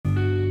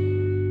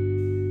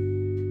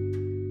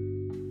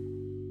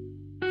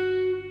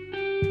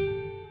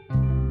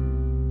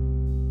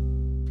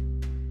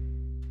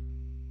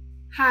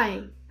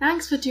Hi,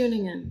 thanks for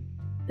tuning in.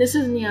 This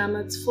is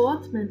Niyamat's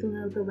fourth mental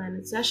health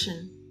awareness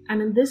session,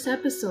 and in this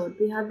episode,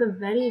 we have the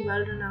very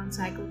well-renowned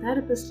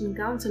psychotherapist and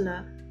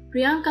counsellor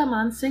Priyanka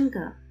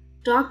Mansingka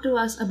talk to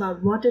us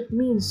about what it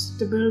means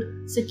to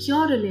build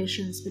secure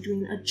relations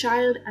between a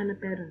child and a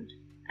parent,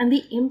 and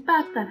the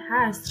impact that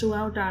has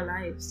throughout our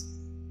lives.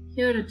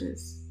 Here it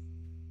is.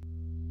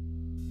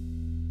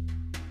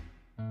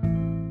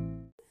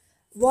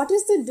 What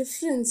is the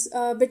difference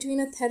between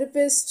a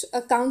therapist,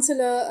 a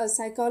counselor, a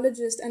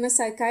psychologist, and a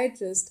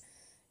psychiatrist?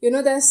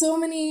 There are so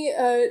many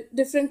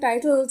different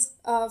titles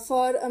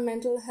for a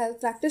mental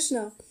health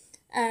practitioner.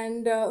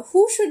 And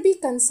who should be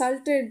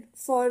consulted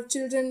for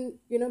children,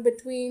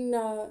 between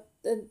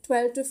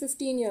 12 to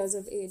 15 years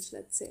of age,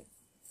 let's say?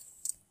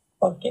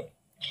 Okay.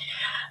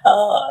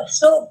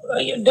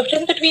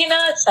 Difference between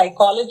a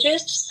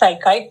psychologist,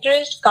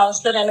 psychiatrist,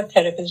 counselor, and a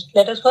therapist.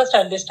 Let us first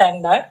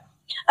understand that.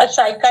 A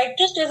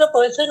psychiatrist is a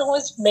person who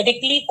is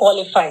medically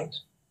qualified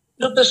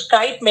to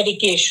prescribe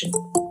medication.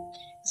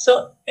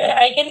 So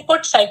I can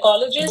put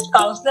psychologist,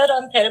 counselor,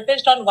 and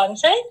therapist on one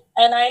side,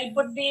 and I'll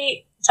put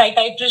the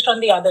psychiatrist on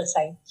the other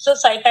side. So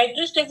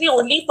psychiatrist is the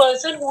only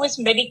person who is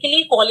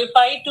medically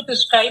qualified to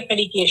prescribe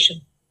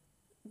medication.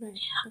 Right.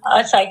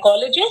 A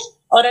psychologist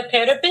or a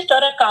therapist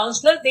or a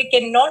counselor, they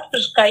cannot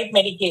prescribe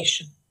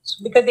medication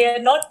because they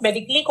are not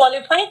medically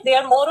qualified. They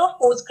are more of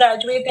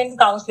postgraduate in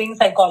counseling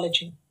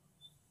psychology.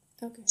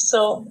 Okay.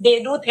 So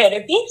they do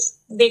therapies,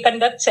 they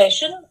conduct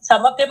sessions.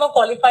 Some of them are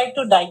qualified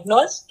to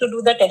diagnose, to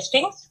do the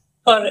testings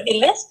for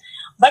illness,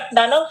 but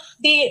none of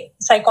the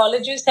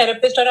psychologist,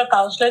 therapist, or a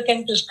counselor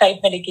can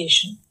prescribe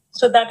medication.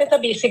 So that is the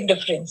basic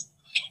difference.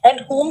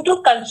 And whom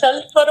to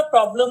consult for a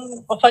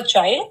problem of a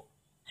child?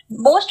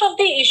 Most of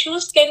the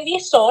issues can be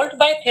solved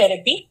by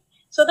therapy.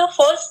 So the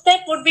first step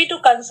would be to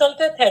consult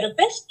a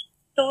therapist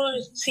to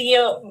see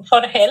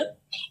for help.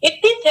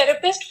 If the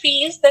therapist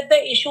feels that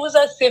the issues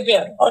are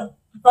severe or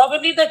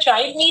probably the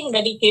child needs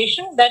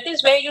medication, that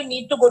is where you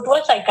need to go to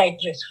a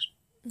psychiatrist.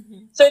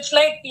 Mm-hmm. So it's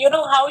like,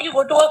 how you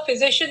go to a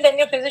physician, then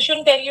your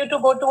physician tell you to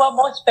go to a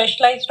more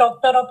specialized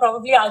doctor or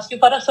probably ask you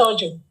for a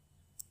surgeon.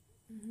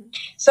 Mm-hmm.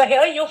 So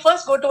here you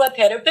first go to a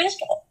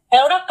therapist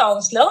or a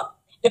counselor,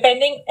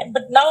 depending.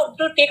 But now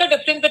to take a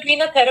difference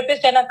between a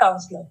therapist and a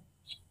counselor.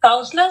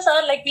 Counselors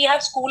are like we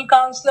have school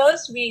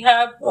counselors, we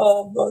have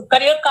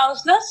career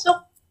counselors. So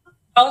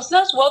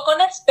counselors work on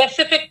a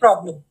specific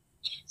problem.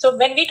 So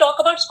when we talk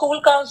about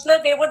school counselor,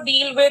 they would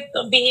deal with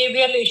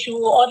behavioral issue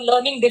or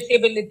learning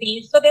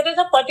disabilities. So there is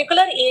a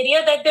particular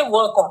area that they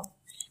work on.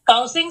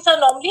 Counselings are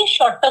normally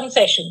short-term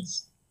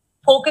sessions,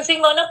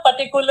 focusing on a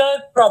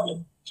particular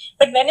problem.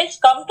 But when it's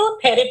come to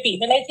therapy,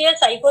 when I say a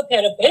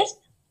psychotherapist,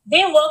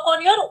 they work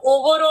on your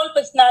overall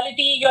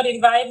personality, your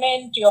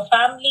environment, your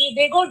family.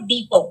 They go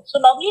deeper. So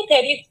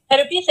normally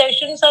therapy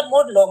sessions are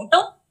more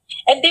long-term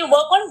and they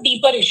work on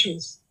deeper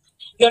issues.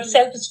 Your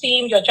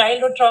self-esteem, your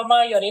childhood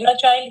trauma, your inner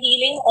child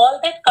healing, all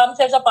that comes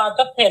as a part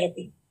of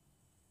therapy.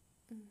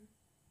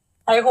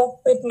 I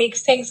hope it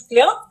makes things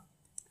clear.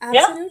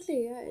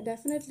 Absolutely, yeah,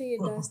 definitely it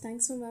does.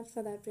 Thanks so much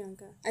for that,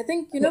 Priyanka. I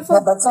think,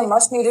 that's a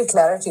much needed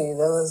clarity.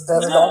 There's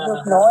a lot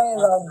of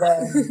noise out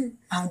there.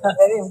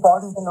 Very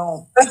important to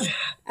know.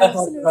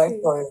 Absolutely.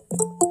 Right for it.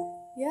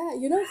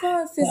 Yeah,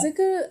 for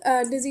physical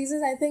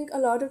diseases, I think a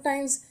lot of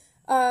times,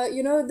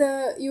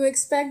 you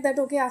expect that,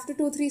 okay, after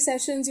 2-3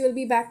 sessions, you'll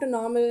be back to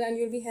normal and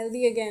you'll be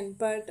healthy again.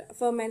 But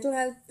for mental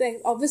health,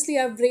 obviously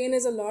our brain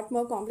is a lot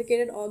more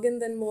complicated organ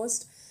than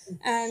most,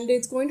 and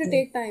it's going to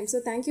take time.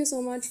 So thank you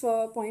so much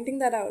for pointing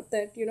that out,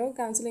 that,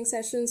 counseling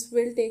sessions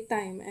will take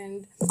time.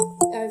 And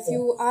if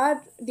you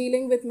are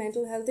dealing with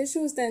mental health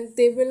issues, then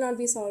they will not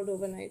be solved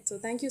overnight. So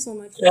thank you so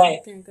much for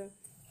that, Priyanka.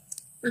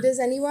 Does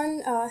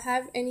anyone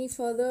have any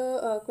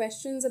further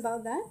questions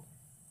about that?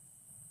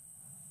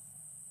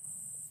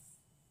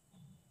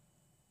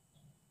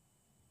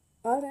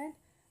 All right.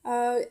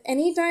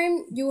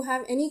 Anytime you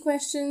have any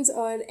questions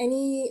or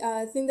any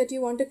thing that you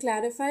want to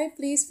clarify,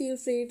 please feel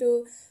free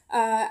to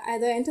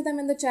either enter them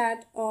in the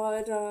chat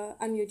or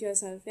unmute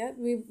yourself. Yeah,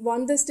 we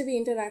want this to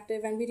be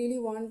interactive, and we really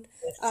want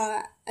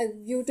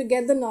you to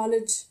get the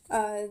knowledge,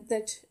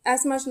 that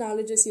as much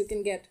knowledge as you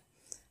can get,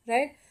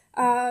 right?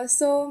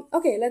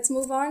 Okay, let's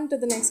move on to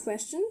the next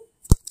question.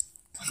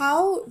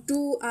 How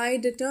do I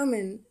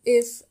determine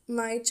if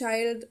my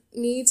child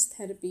needs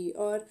therapy,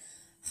 or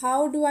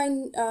how do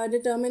I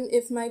determine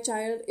if my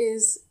child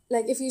is,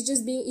 if he's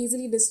just being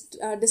easily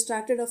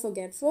distracted or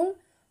forgetful,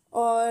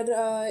 or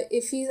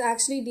if he's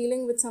actually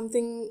dealing with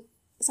something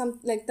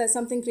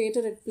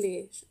created at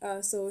play?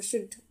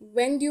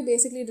 When do you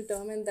basically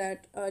determine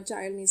that a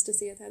child needs to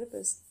see a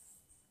therapist?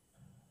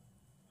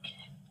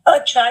 A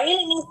child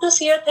needs to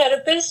see a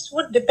therapist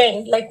would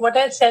depend, like what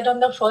I said on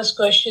the first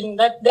question,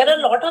 that there are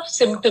a lot of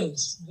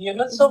symptoms,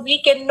 so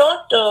we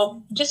cannot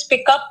just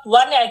pick up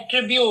one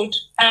attribute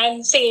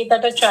and say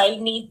that a child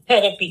needs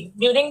therapy.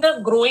 During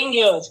the growing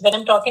years, when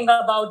I'm talking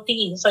about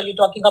teens or you're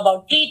talking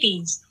about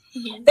preteens,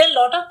 there are a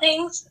lot of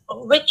things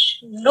which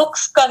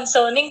looks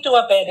concerning to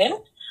a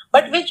parent,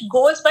 but which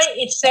goes by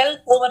itself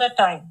over a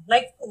time,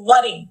 like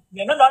worrying.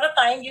 A lot of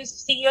time you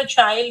see your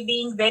child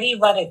being very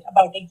worried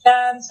about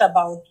exams,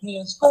 about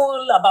new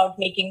school, about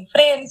making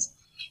friends.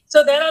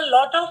 So there are a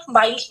lot of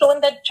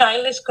milestones that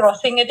child is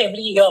crossing it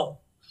every year.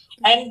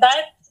 And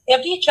that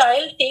every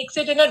child takes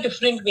it in a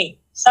different way.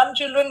 Some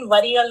children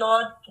worry a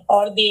lot,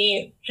 or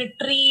they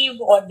retrieve,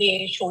 or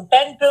they show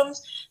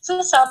tantrums.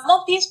 So some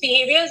of these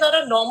behaviors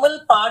are a normal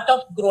part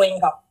of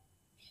growing up.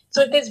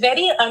 So it is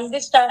very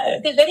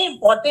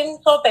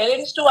important for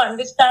parents to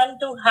understand,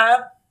 to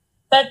have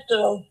that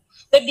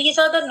these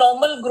are the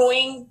normal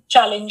growing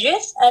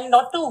challenges and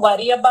not to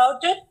worry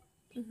about it.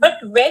 But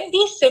when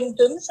these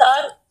symptoms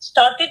are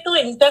started to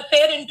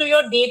interfere into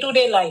your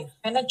day-to-day life,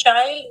 and a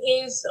child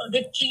is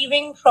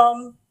retrieving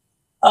from,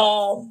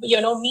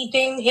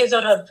 meeting his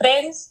or her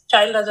friends,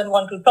 child doesn't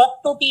want to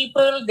talk to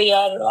people, they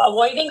are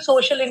avoiding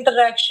social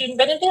interaction,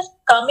 when it is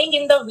coming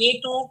in the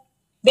way to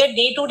their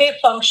day-to-day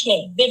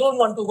functioning, they don't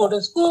want to go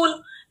to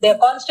school, they're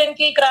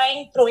constantly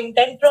crying, throwing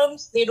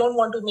tantrums, they don't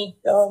want to meet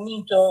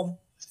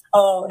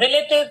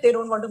relatives, they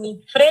don't want to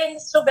meet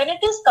friends. So when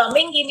it is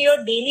coming in your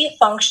daily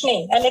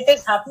functioning and it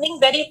is happening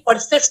very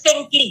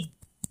persistently,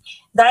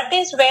 that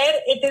is where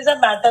it is a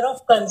matter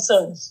of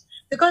concerns.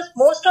 Because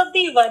most of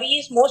the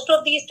worries, most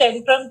of these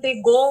tantrums,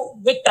 they go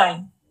with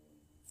time.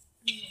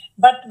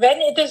 But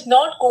when it is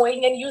not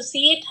going and you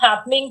see it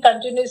happening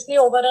continuously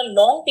over a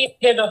long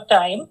period of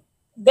time,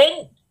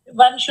 then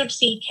one should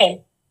seek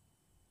help.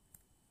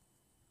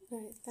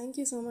 Right. Thank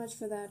you so much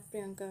for that,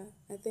 Priyanka.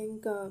 I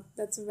think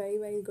that's a very,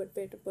 very good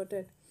way to put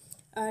it.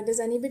 Does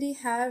anybody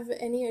have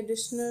any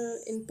additional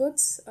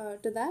inputs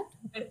to that?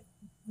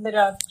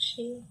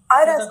 Mirakshi?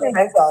 I'd actually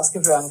like to ask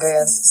you, Priyanka,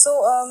 yes.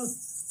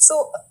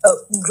 So,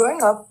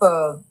 growing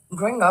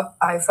up,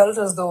 I felt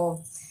as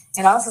though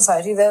in our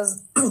society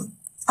there's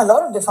a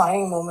lot of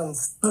defining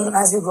moments.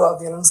 As you grow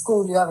up, you're in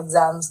school, you have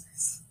exams.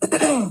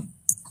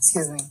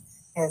 Excuse me.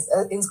 Yes,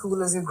 in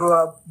school as you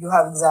grow up, you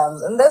have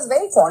exams, and there's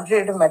very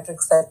quantitative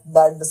metrics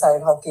that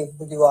decide how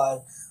capable you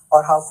are,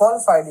 or how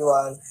qualified you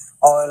are,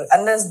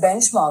 and there's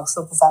benchmarks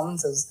for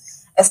performances.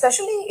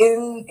 Especially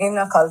in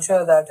a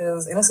culture that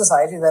is, in a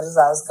society that is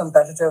as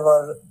competitive,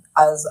 or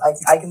as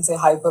I can say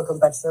hyper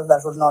competitive,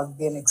 that would not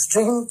be an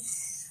extreme,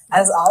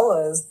 as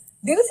ours.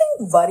 Do you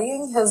think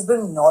worrying has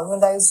been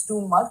normalized too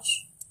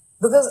much?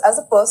 Because as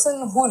a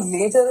person who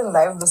later in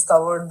life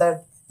discovered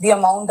that the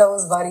amount I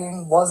was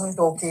worrying wasn't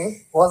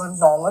okay, wasn't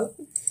normal.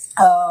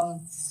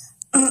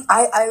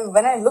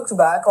 When I looked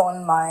back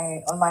on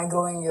my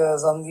growing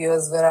years, on the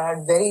years where I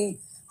had very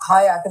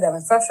high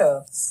academic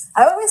pressure,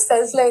 I always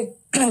felt like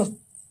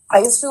I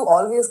used to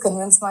always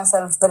convince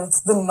myself that it's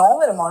the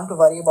normal amount to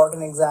worry about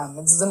an exam.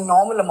 It's the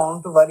normal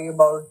amount to worry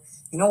about,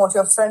 what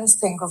your friends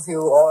think of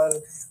you or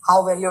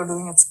how well you're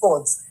doing at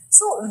sports.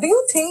 So do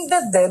you think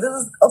that there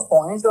is a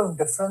point of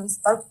difference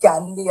that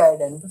can be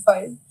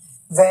identified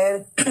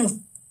where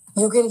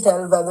you can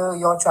tell whether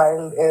your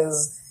child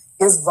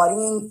is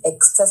worrying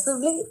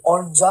excessively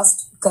or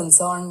just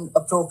concerned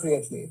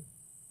appropriately?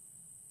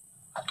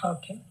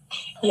 Okay.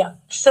 Yeah.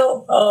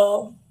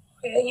 So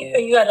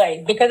you are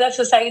right, because our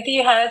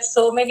society has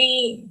so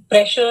many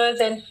pressures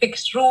and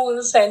fixed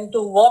rules, and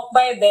to walk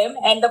by them,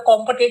 and the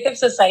competitive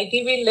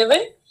society we live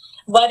in,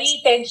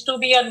 worry tends to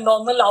be a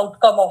normal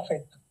outcome of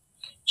it.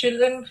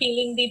 Children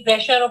feeling the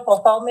pressure of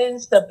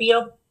performance, the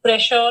peer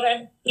pressure,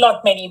 and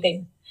lot many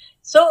things.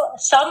 So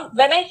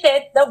when I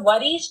said the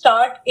worries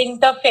start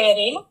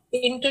interfering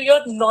into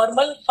your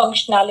normal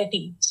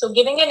functionality. So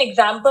giving an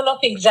example of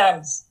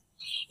exams.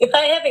 If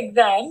I have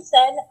exams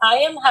and I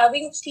am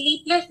having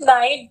sleepless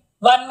night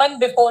 1 month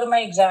before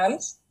my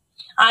exams,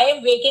 I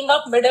am waking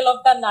up middle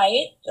of the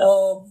night,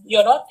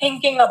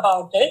 thinking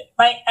about it.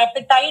 My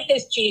appetite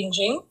is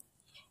changing.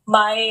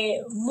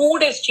 My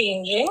mood is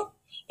changing.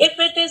 If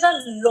it is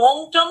a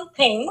long-term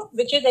thing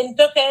which is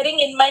interfering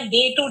in my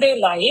day-to-day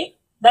life,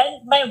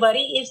 then my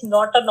worry is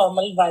not a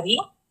normal worry.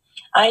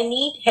 I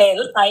need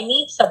help, I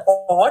need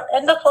support,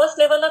 and the first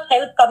level of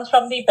help comes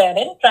from the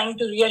parent, trying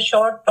to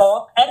reassure,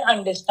 talk, and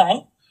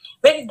understand.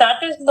 When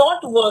that is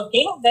not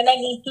working, then I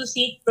need to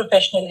seek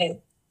professional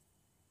help.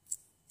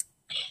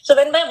 So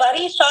when my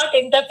worries start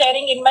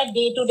interfering in my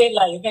day-to-day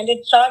life, and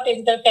it starts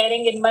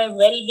interfering in my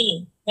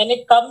well-being, when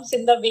it comes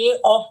in the way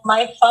of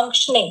my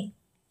functioning,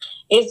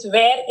 is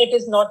where it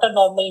is not a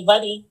normal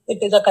worry,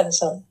 it is a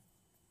concern.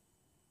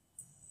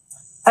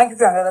 Thank you,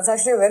 Priyanka. That's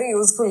actually a very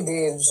useful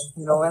gauge,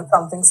 when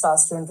something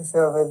starts to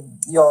interfere with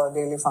your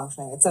daily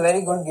functioning. It's a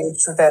very good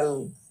gauge to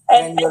tell.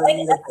 And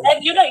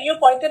you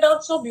pointed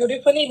out so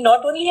beautifully,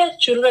 not only as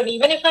children,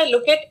 even if I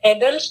look at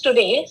adults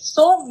today,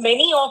 so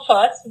many of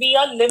us, we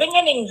are living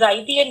in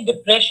anxiety and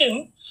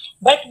depression,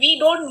 but we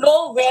don't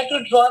know where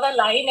to draw the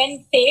line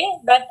and say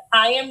that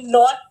I am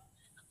not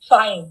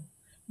fine.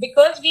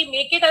 Because we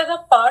make it as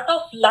a part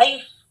of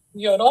life,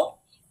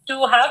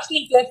 to have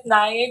sleepless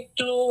night,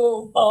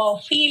 to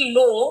feel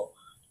low,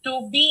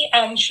 to be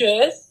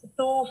anxious,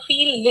 to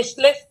feel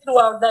listless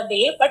throughout the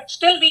day, but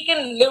still we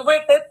can live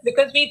with it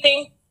because we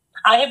think,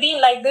 I have been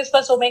like this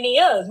for so many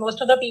years.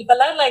 Most of the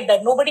people are like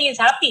that. Nobody is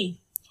happy.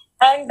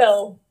 And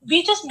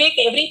we just make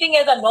everything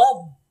as a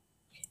norm.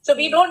 So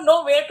we don't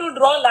know where to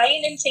draw a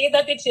line and say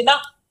that it's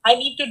enough. I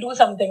need to do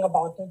something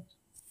about it.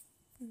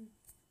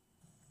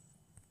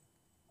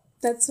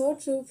 That's so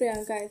true,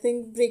 Priyanka. I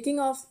think breaking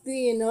off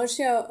the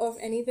inertia of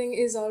anything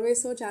is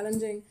always so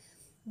challenging.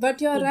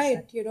 But you're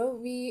right,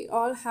 we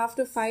all have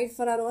to fight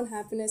for our own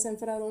happiness and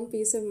for our own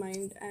peace of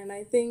mind. And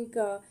I think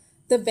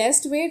the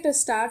best way to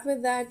start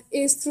with that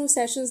is through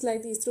sessions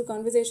like these, through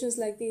conversations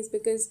like these,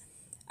 because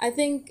I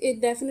think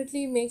it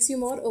definitely makes you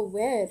more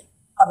aware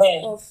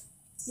of.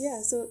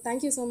 Yeah, so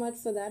thank you so much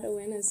for that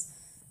awareness.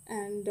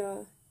 And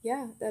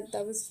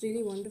that was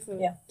really wonderful.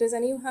 Yeah. Does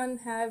anyone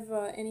have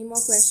any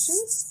more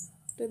questions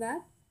to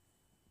that?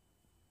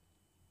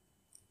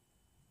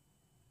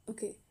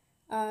 Okay.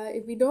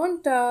 If we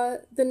don't,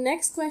 the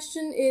next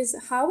question is,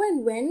 how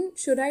and when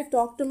should I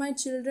talk to my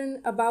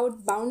children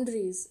about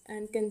boundaries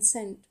and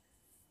consent?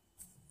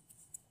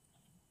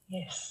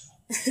 Yes.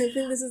 I think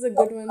this is a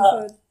good one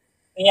for...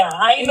 Yeah,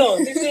 I know.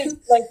 This is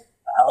like,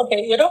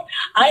 okay,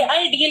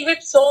 I deal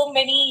with so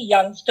many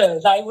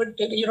youngsters. I would,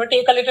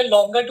 take a little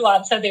longer to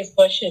answer this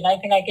question. I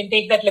think I can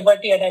take that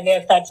liberty, and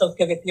if that's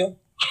okay with you.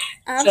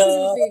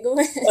 Absolutely, go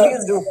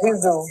ahead.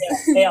 Please do.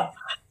 Yeah.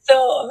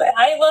 So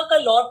I work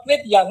a lot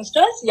with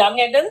youngsters, young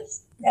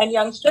adults and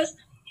youngsters.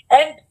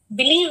 And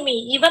believe me,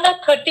 even a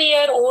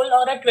 30-year-old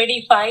or a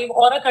 25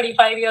 or a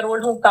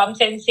 35-year-old who comes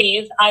and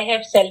says, I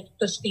have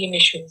self-esteem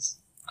issues.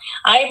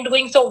 I am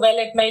doing so well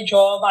at my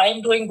job. I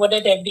am doing good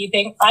at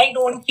everything. I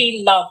don't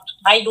feel loved.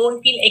 I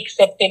don't feel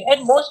accepted.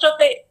 And most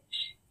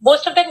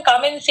of them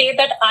come and say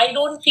that I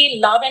don't feel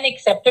loved and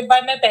accepted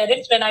by my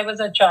parents when I was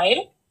a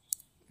child.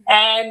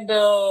 And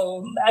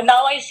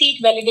now I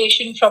seek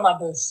validation from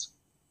others.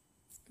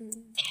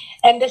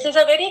 And this is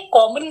a very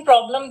common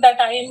problem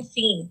that I am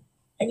seeing.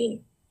 I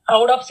mean,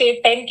 out of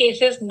say 10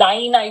 cases,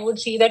 9, I would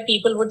see that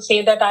people would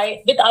say that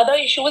with other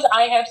issues,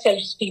 I have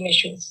self-esteem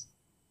issues.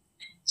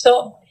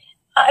 So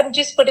I'm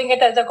just putting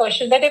it as a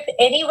question that if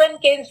anyone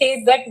can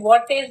say that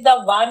what is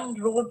the one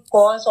root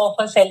cause of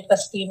a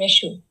self-esteem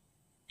issue?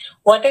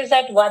 What is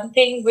that one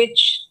thing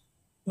which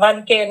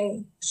one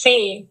can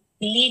say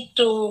lead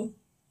to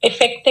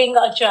affecting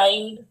a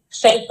child's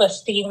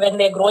self-esteem when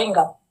they're growing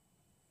up?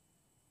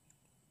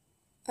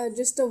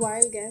 Just a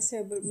wild guess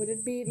here, but would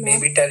it be...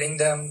 Maybe telling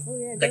them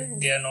that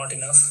they are not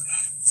enough.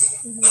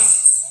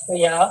 Mm-hmm.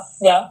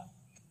 Yeah.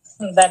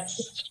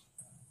 That's...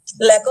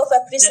 Lack of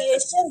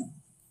appreciation.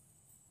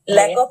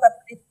 Lack of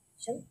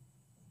appreciation.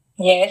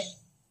 Yes.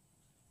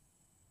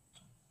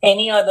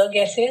 Any other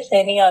guesses?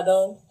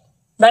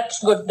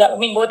 That's good. I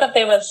mean, both of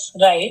them was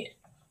right.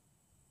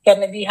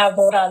 Can we have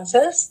more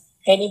answers?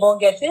 Any more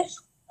guesses?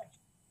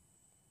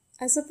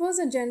 I suppose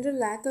a general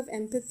lack of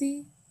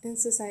empathy in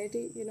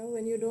society,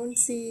 when you don't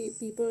see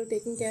people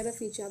taking care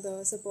of each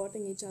other,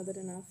 supporting each other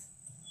enough.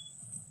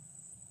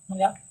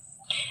 Yeah.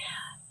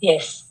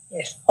 Yes.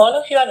 All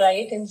of you are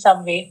right in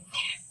some way.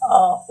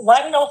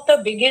 One of the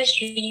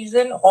biggest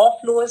reason of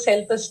lower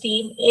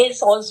self-esteem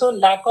is also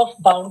lack of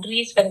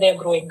boundaries when they're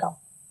growing up.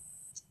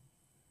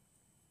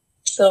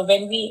 So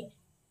when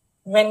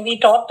we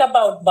talked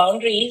about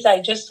boundaries,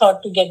 I just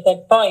thought to get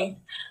that point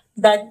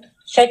that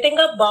setting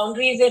up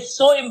boundaries is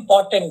so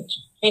important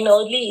in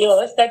early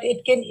years that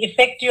it can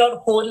affect your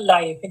whole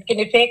life. It can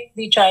affect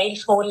the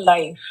child's whole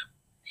life.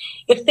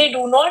 If they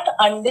do not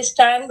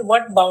understand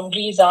what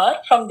boundaries are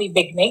from the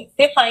beginning,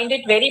 they find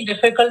it very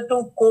difficult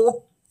to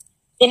cope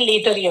in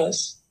later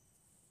years.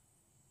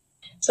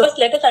 So first,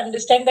 let us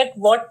understand that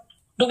what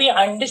do we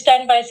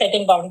understand by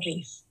setting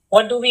boundaries?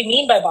 What do we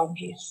mean by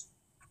boundaries?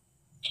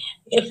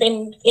 If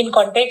in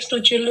context to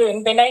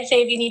children, when I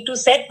say we need to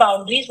set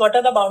boundaries, what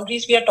are the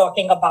boundaries we are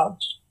talking about?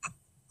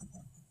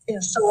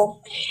 So,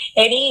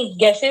 any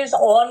guesses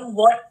on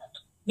what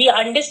we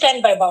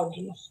understand by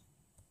boundaries?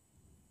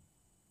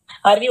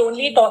 Are we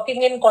only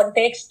talking in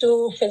context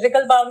to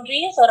physical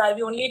boundaries, or are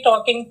we only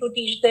talking to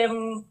teach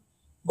them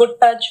good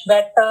touch,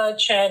 bad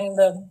touch, and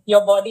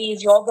your body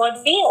is your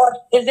body, or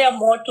is there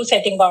more to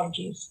setting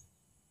boundaries?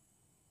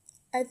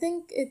 I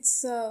think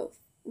it's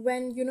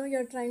when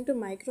you're trying to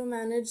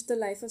micromanage the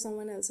life of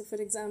someone else. So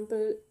for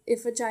example,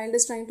 if a child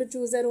is trying to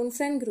choose their own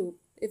friend group,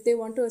 if they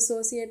want to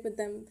associate with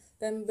them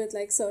with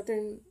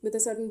a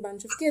certain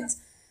bunch of kids,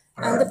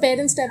 and the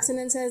parent steps in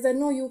and says that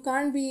no, you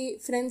can't be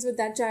friends with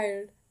that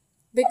child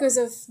because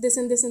of this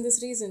and this and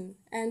this reason,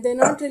 and they're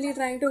not really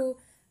trying to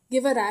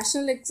give a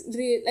rational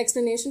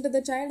explanation to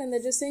the child, and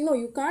they're just saying no,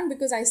 you can't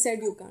because I said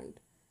you can't.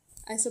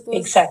 I suppose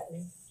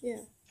exactly.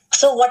 Yeah.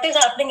 So what is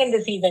happening in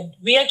this event?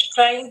 We are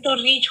trying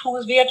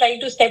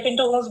to step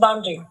into whose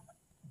boundary?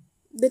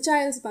 The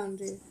child's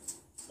boundary.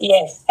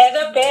 Yes. As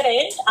a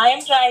parent, I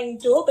am trying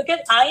to, because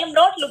I am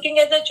not looking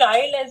as a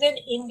child as an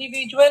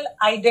individual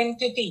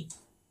identity.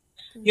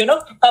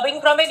 Coming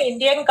from an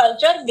Indian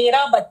culture,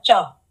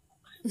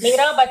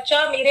 मेरा बच्चा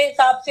मेरे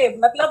हिसाब से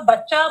मतलब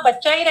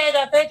बच्चा ही रह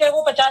जाता है चाहे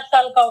वो 50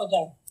 साल का हो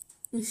जाए.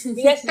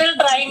 We are still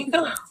trying to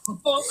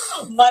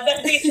mother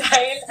the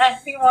child as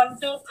we want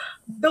to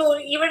do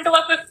even to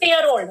a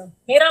 50-year-old.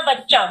 मेरा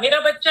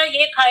बच्चा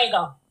ये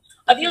खाएगा.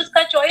 अभी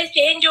उसका चॉइस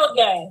चेंज हो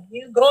गया है, he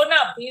is grown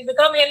up, he is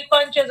become health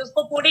conscious,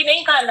 उसको पूरी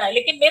नहीं खाना है,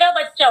 लेकिन मेरा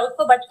बच्चा,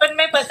 उसको बचपन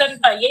में पसंद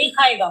था, यही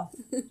खाएगा.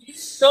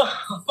 So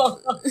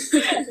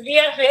we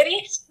are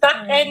very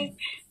stuck, and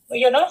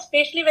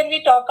especially when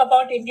we talk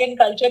about Indian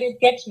culture, it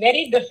gets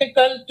very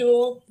difficult to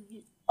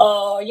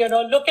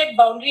look at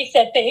boundary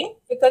setting,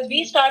 because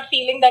we start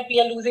feeling that we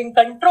are losing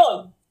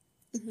control.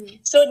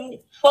 So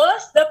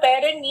first, the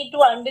parent need to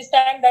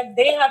understand that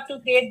they have to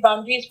create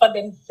boundaries for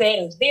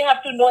themselves. They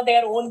have to know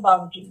their own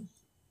boundaries.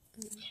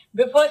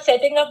 Before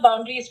setting up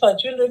boundaries for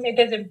children, it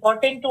is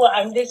important to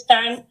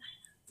understand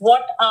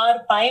what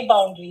are my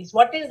boundaries.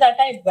 What is that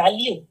I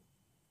value?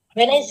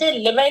 When I say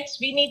limits,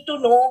 we need to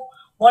know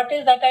what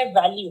is that I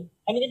value.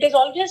 I mean, it is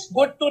always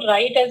good to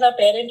write as a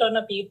parent on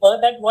a paper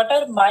that what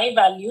are my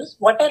values,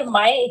 what are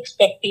my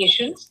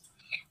expectations,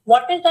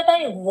 what is that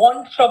I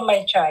want from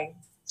my child.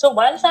 So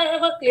once I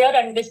have a clear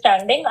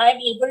understanding, I'm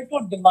able to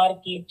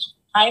demarcate.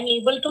 I'm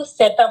able to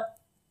set up,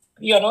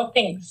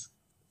 things.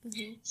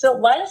 So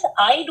once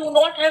I do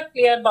not have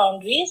clear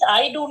boundaries,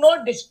 I do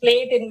not display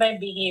it in my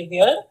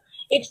behavior,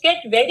 it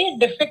gets very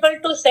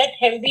difficult to set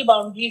healthy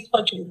boundaries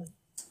for children.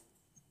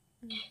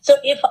 So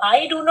if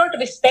I do not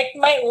respect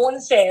my own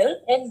self,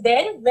 and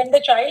then when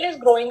the child is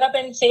growing up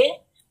and say,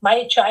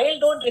 my child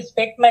don't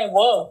respect my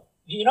work,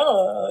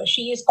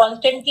 she is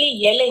constantly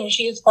yelling,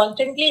 she is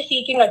constantly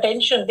seeking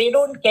attention, they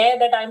don't care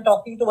that I'm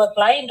talking to a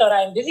client or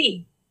I'm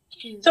busy.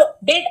 So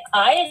did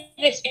I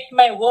respect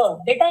my work?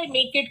 Did I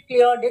make it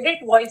clear? Did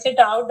it voice it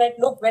out that,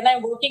 look, when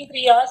I'm working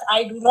 3 hours,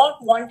 I do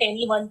not want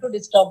anyone to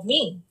disturb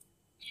me?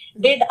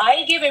 Did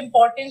I give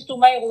importance to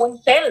my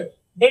own self?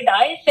 Did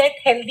I set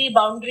healthy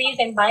boundaries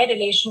in my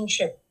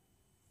relationship?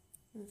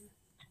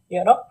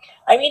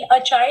 I mean,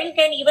 a child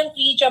can even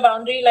reach a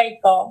boundary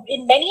like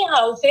in many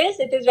houses,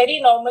 it is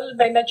very normal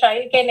when a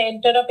child can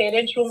enter a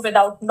parent's room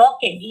without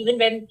knocking, even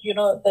when,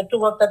 the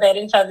two of the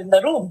parents are in the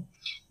room.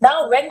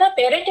 Now, when the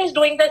parent is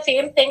doing the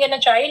same thing and a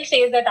child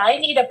says that I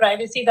need a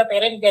privacy, the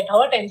parent get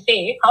hurt and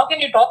say, how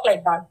can you talk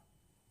like that?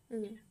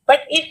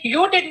 But if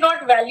you did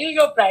not value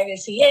your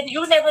privacy and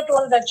you never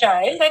told the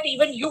child that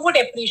even you would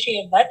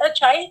appreciate that, a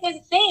child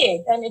can say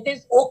it and it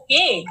is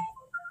okay.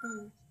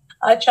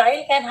 A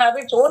child can have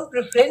its own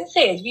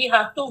preferences. We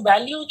have to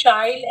value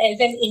child as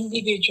an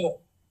individual.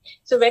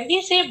 So when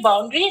we say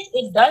boundaries,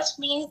 it does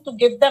mean to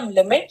give them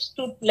limits,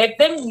 to let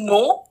them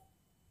know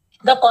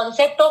the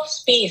concept of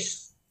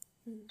space,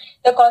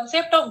 the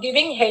concept of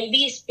giving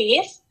healthy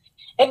space.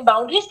 And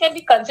boundaries can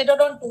be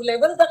considered on 2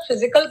 levels. The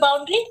physical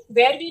boundary,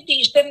 where we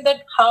teach them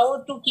that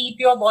how to keep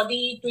your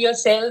body to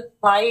yourself,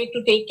 why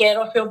to take care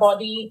of your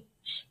body,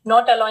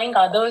 not allowing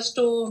others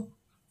to,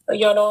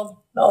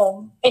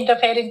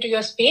 interfere into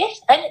your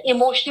space. And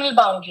emotional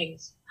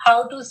boundaries,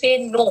 how to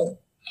say no.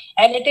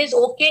 And it is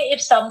okay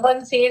if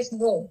someone says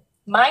no.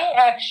 My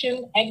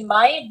action and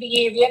my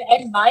behavior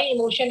and my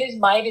emotion is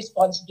my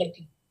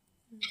responsibility.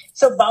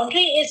 So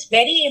boundary is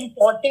very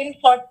important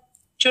for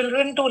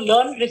children to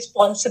learn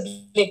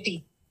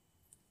responsibility.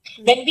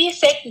 When we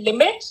set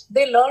limits,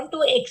 they learn to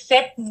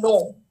accept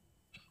no.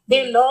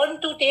 They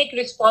learn to take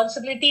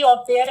responsibility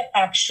of their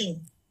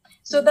action.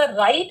 So the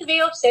right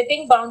way of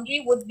setting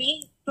boundary would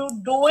be to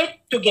do it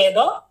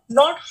together,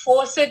 not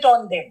force it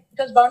on them.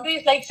 Because boundary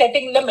is like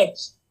setting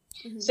limits.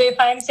 So if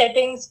I am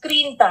setting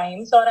screen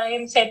times or I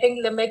am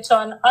setting limits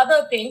on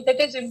other things, it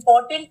is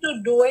important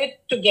to do it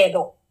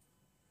together.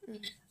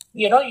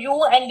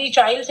 You and the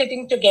child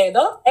sitting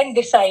together and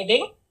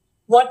deciding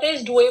what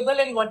is doable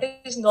and what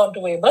is not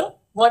doable,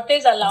 what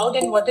is allowed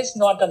and what is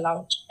not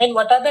allowed, and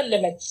what are the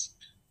limits.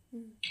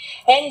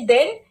 And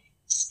then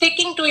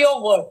sticking to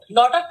your word. A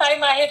lot of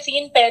time I have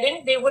seen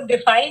parents, they would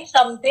define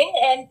something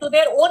and to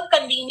their own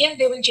convenience,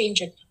 they will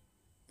change it.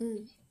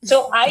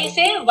 So I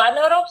say 1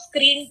 hour of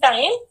screen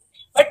time,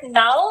 but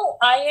now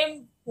I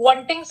am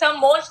wanting some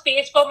more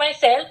space for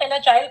myself, and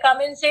a child come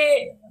and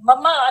say,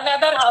 Mama,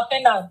 another half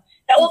an hour.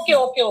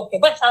 Okay.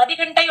 बस आधी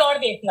घंटा ही और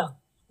देखना,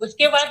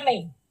 उसके बाद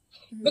नहीं.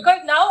 Because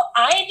now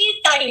I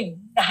need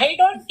time. I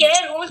don't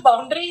care whose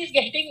boundary is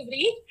getting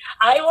breached.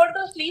 I want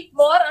to sleep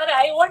more or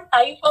I want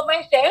time for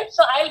myself.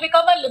 So I'll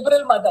become a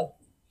liberal mother.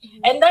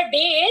 And the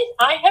day is,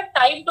 I have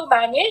time to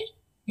manage.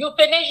 You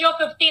finish your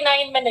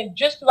 59 minutes,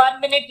 just 1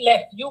 minute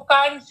left. You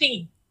can't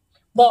see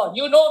more.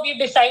 We've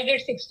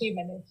decided 60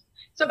 minutes.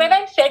 So when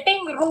I'm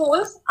setting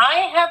rules, I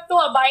have to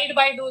abide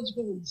by those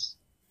rules.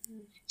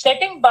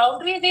 Setting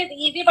boundaries is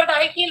easy, but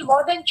I feel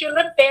more than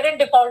children,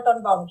 parents default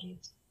on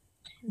boundaries.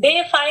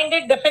 They find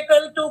it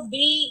difficult to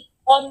be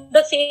on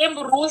the same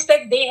rules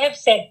that they have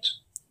set.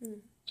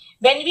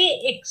 When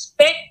we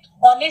expect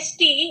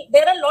honesty,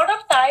 there are a lot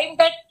of times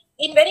that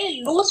in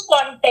very loose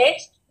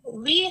context,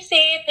 we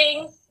say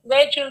things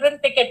where children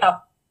pick it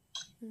up.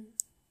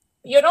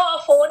 A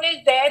phone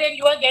is there and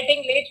you are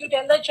getting late, you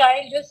tell the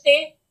child, just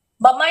say,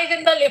 Mama is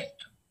in the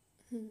lift.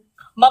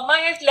 Mama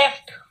has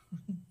left.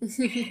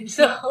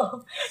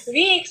 So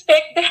we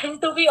expect them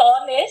to be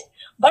honest,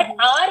 but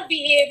our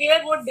behavior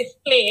would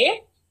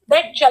display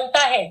that chalta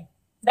hai.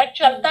 That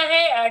chalta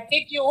hai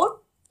attitude,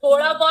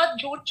 thoda bahut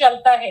jhoot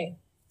chalta hai.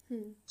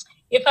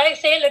 If I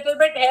say a little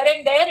bit here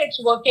and there, it's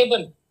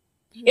workable.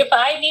 If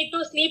I need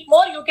to sleep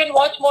more, you can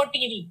watch more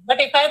TV. But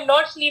if I'm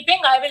not sleeping,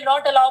 I will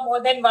not allow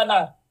more than 1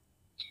 hour.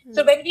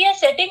 So when we are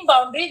setting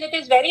boundaries, it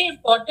is very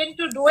important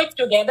to do it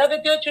together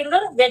with your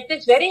children. It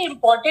is very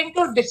important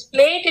to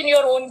display it in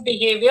your own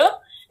behavior.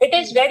 It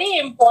is very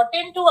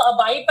important to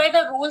abide by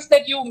the rules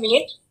that you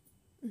made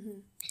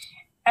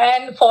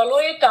and follow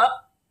it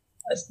up.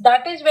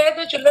 That is where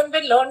the children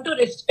will learn to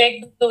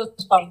respect those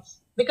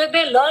boundaries, because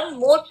they learn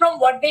more from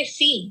what they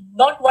see,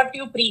 not what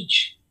you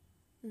preach.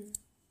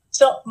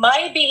 So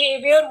my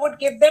behavior would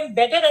give them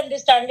better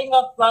understanding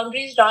of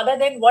boundaries rather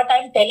than what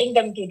I'm telling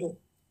them to do.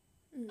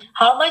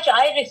 How much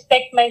I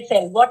respect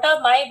myself, what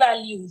are my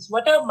values,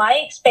 what are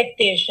my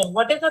expectations,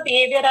 what is the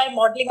behavior I'm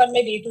modeling on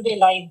my day-to-day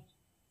life.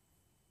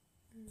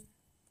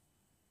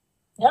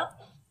 Yeah.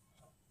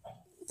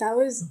 That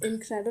was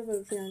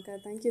incredible,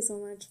 Priyanka. Thank you so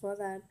much for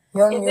that.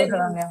 You're on mute,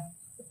 Ananya.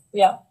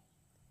 Yeah.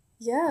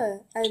 Yeah,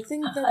 I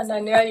think that...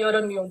 Ananya, you're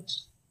on mute.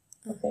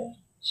 Okay.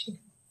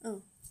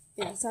 Oh,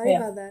 yeah, sorry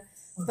about that.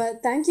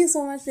 But thank you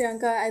so much,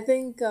 Priyanka. I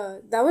think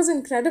that was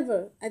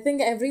incredible. I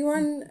think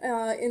everyone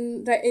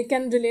it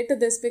can relate to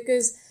this,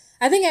 because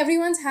I think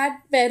everyone's had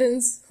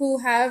parents who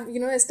have,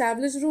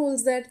 established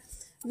rules that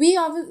we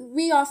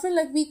often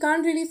like, we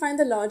can't really find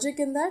the logic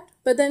in that,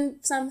 but then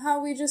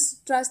somehow we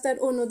just trust that,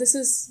 oh no, this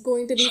is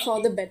going to be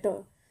for the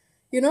better,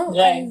 Right.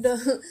 And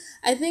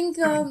I think,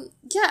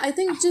 I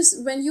think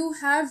just when you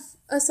have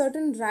a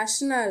certain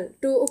rationale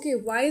to, okay,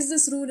 why is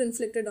this rule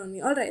inflicted on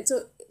me? All right,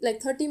 so like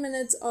 30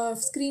 minutes of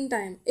screen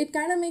time, it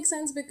kind of makes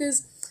sense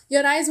because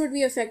your eyes would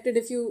be affected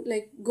if you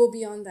like go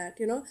beyond that,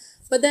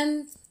 But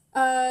then,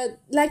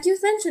 like you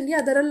mentioned,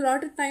 there are a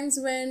lot of times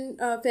when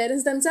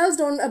parents themselves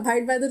don't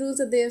abide by the rules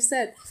that they have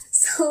set.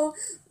 So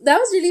that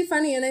was really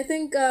funny. And I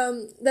think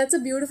that's a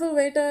beautiful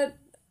way to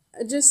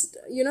just,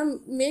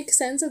 make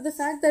sense of the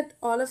fact that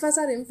all of us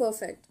are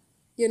imperfect,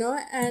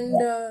 and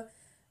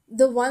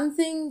the one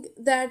thing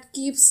that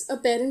keeps a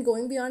parent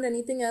going beyond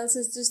anything else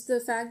is just the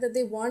fact that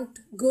they want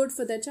good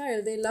for their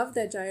child. They love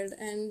their child,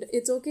 and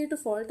it's okay to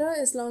falter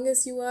as long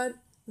as you are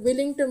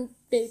willing to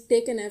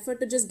take an effort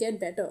to just get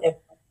better,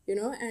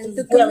 and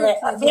to commit.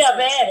 Be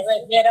aware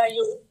where are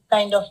you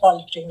kind of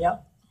faltering, yeah.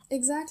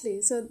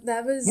 Exactly. So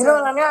that was...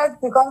 Ananya, I'd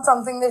pick on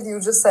something that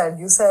you just said.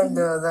 You said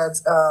that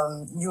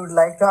you'd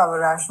like to have a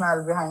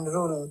rationale behind a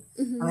rule.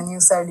 And then you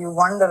said you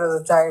wonder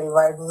as a child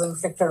why it was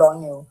inflicted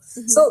on you.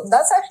 So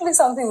that's actually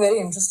something very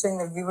interesting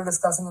that we were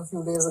discussing a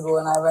few days ago,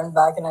 and I went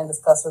back and I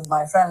discussed with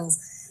my friends.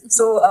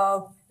 So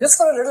just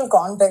for a little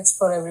context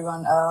for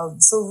everyone,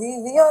 so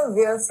we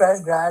are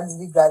fresh grads.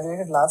 We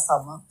graduated last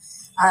summer,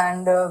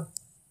 and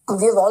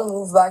we've all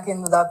moved back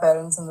in with our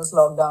parents in this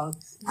lockdown.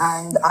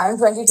 And I'm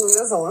 22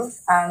 years old,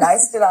 and I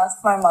still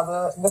ask my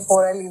mother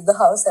before I leave the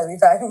house every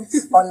time,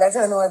 or let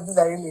her know at the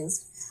very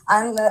least.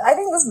 And I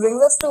think this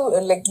brings us to,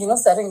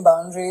 setting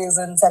boundaries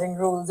and setting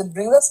rules. It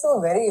brings us to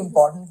a very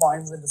important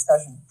point of the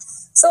discussion.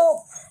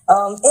 So,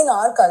 in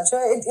our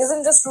culture, it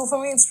isn't just true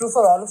for me, it's true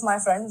for all of my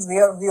friends.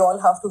 We all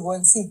have to go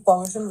and seek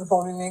permission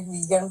before we make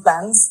weekend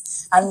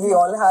plans, and we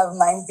all have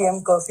 9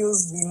 p.m.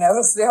 curfews. We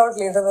never stay out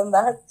later than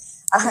that.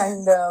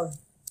 And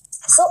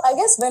so I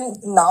guess when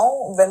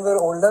we're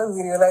older,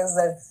 we realize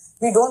that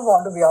we don't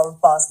want to be out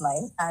past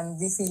 9, and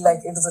we feel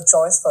like it is a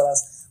choice for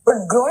us.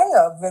 But growing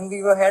up, when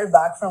we were held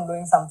back from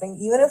doing something,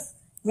 even if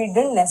we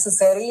didn't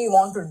necessarily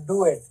want to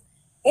do it,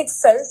 it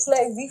felt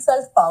like we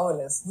felt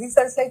powerless. We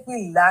felt like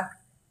we lacked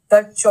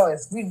that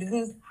choice. We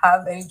didn't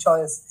have any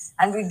choice,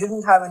 and we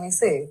didn't have any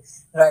say,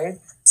 right?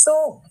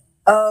 So,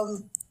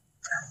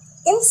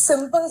 in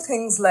simple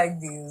things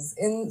like these,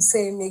 in,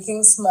 say,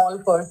 making small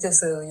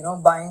purchases,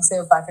 buying, say,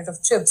 a packet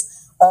of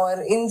chips,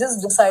 or in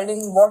just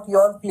deciding what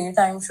your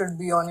playtime should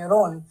be on your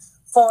own,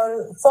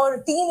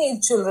 for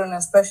teenage children,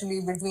 especially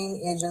between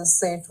ages,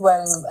 say,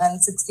 12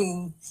 and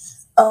 16,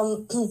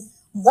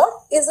 what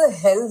is a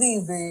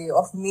healthy way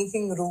of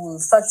making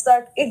rules such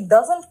that it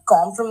doesn't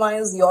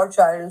compromise your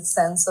child's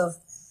sense of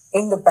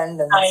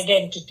independence?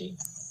 Identity.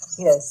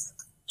 Yes.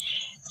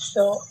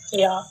 So,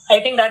 I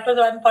think that was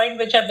one point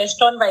which I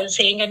missed on while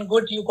saying, and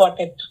good, you got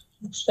it.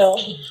 So,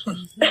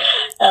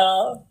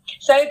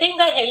 so I think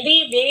a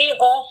healthy way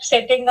of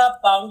setting up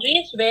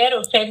boundaries where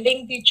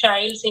offending the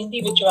child's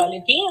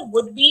individuality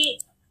would be,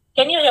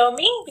 can you hear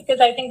me? Because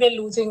I think we're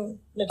losing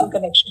little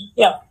connection.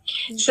 Yeah.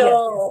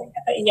 So,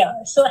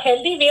 so a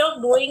healthy way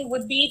of doing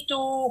would be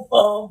to,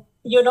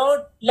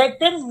 let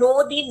them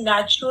know the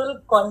natural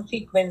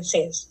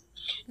consequences,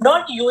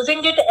 not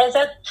using it as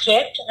a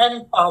threat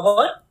and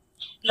power,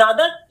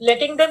 rather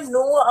letting them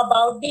know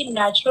about the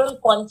natural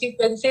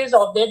consequences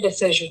of their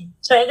decision.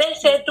 So as I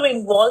said, to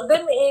involve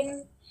them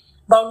in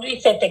boundary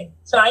setting.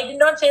 So I did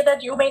not say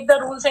that you make the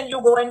rules and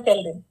you go and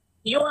tell them.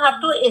 You have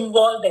to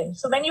involve them.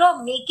 So when you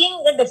are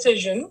making a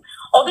decision,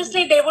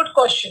 obviously they would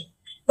question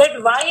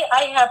that why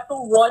I have to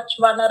watch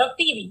 1 hour of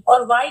TV,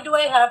 or why do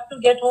I have to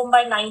get home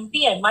by 9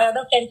 p.m. My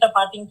other friends are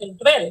partying till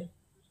 12.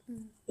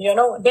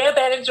 Their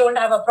parents don't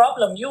have a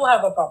problem. You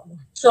have a problem.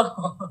 So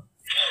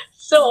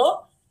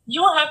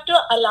you have to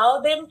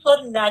allow them for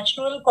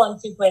natural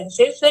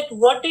consequences. That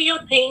what do you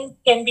think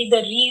can be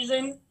the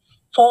reason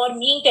for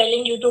me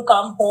telling you to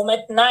come home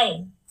at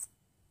 9?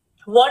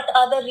 What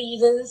are the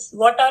reasons?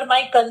 What are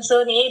my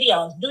concern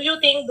areas? Do you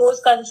think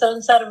those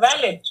concerns are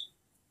valid?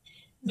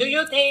 Do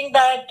you think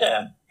that,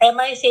 am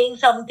I saying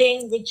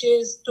something which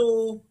is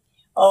to,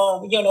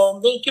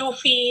 make you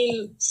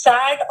feel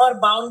sad or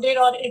bounded,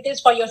 or it is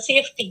for your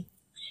safety?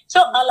 So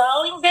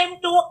allowing them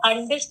to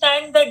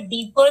understand the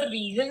deeper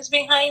reasons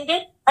behind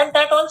it, and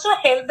that also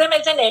helps them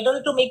as an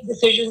adult to make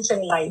decisions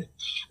in life,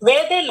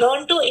 where they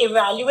learn to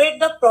evaluate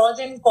the pros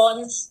and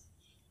cons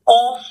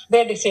of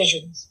their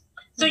decisions.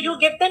 So you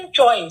give them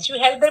choice, you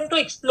help them to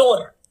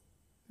explore.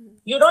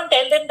 You don't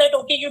tell them that,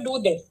 okay, you do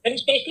this. And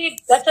especially,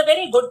 that's a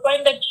very good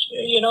point that,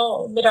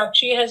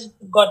 Mirakshi has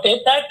got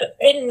it, that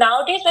in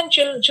nowadays when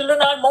children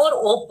are more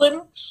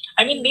open,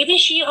 I mean, maybe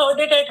she heard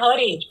it at her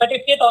age, but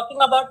if you're talking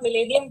about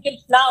millennium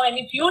kids now, and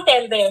if you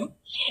tell them,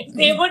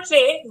 they would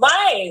say,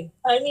 why?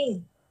 I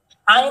mean,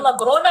 I am a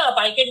grown-up,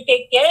 I can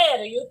take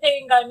care. You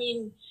think,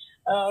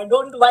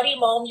 don't worry,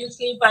 mom, you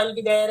sleep, I'll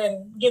be there,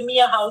 and give me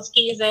a house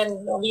keys and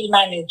we'll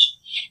manage.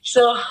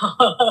 So,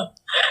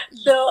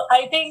 so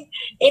I think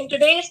in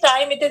today's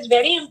time, it is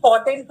very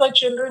important for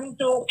children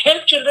to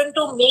help children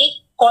to make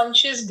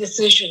conscious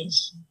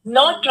decisions,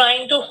 not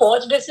trying to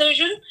force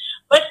decision,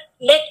 but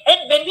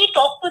and when we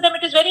talk to them,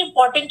 it is very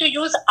important to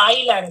use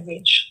I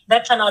language.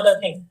 That's another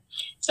thing.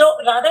 So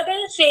rather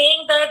than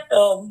saying that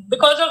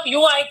because of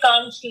you, I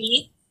can't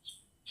sleep,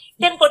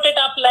 you can put it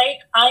up like,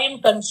 I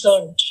am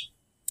concerned.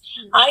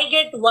 I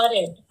get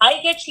worried.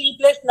 I get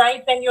sleepless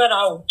nights when you're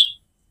out.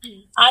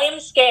 I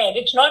am scared.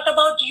 It's not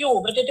about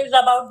you, but it is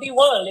about the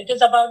world. It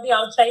is about the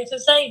outside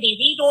society.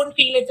 We don't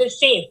feel it is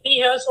safe. We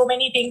hear so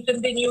many things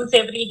in the news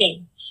every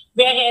day.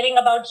 We are hearing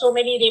about so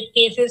many rape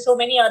cases, so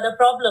many other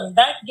problems.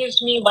 That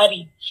gives me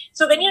worry.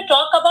 So when you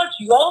talk about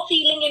your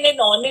feeling in an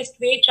honest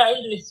way,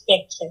 child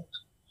respects it.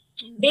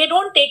 They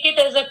don't take it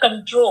as a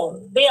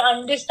control. They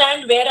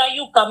understand where are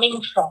you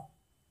coming from.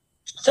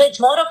 So it's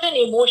more of an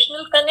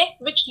emotional connect,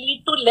 which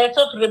lead to less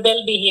of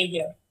rebel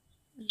behavior.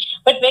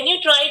 But when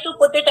you try to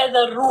put it as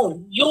a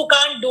rule, you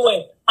can't do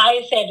it.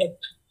 I said it.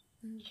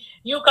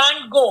 You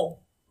can't go.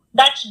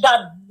 That's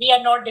done. We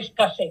are not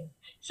discussing.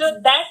 So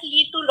that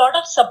leads to a lot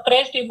of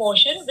suppressed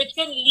emotion, which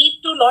can lead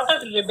to a lot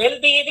of rebel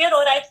behavior.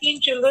 Or I've seen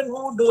children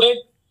who do it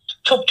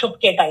chup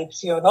ke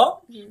types,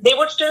 They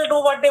would still do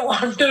what they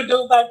want to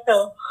do, but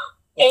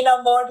in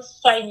a more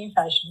slimy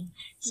fashion.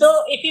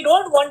 So if you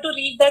don't want to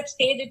reach that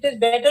stage, it is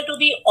better to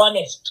be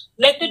honest.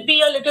 Let it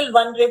be a little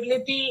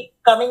vulnerability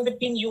coming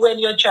between you and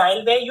your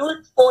child, where you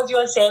expose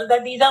yourself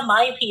that these are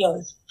my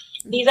fears.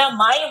 These are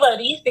my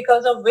worries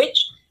because of which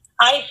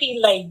I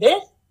feel like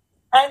this.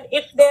 And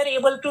if they're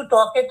able to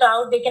talk it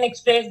out, they can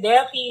express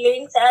their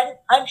feelings, and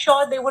I'm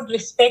sure they would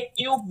respect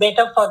you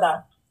better for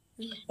that.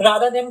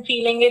 Rather than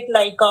feeling it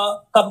like a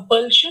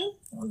compulsion,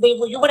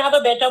 you would have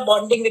a better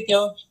bonding with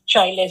your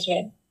child as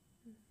well.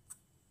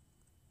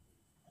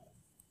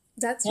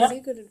 That's really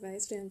good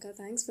advice, Priyanka.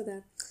 Thanks for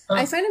that.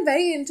 I find it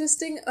very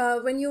interesting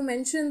when you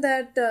mentioned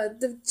that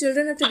the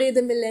children of today,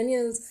 the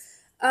millennials,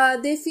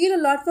 they feel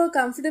a lot more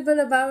comfortable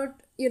about,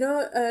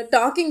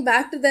 talking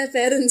back to their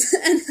parents.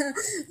 And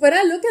when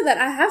I look at that,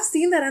 I have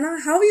seen that. And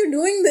how are you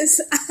doing this?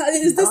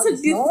 Is this a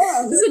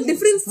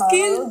different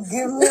skill?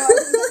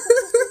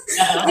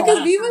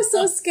 Because we were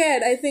so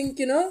scared. I think,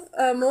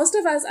 most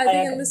of us,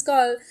 in this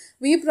call,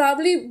 we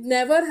probably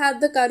never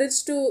had the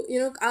courage to,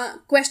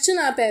 question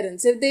our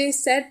parents. If they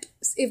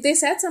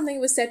said something, it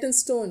was set in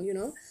stone,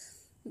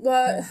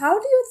 But how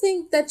do you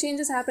think that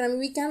changes happen? I mean,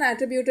 we can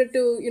attribute it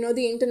to,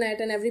 the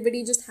internet and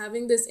everybody just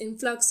having this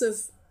influx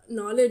of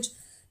knowledge.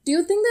 Do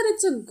you think that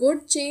it's a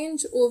good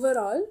change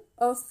overall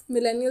of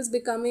millennials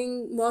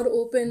becoming more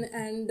open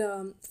and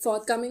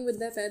forthcoming with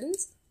their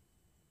parents?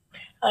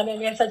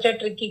 Ananya, such a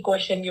tricky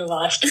question you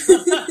asked.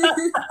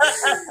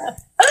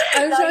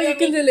 I'm sure you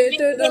can relate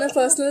to it on a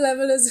personal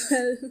level as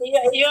well.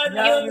 You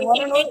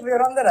want to know if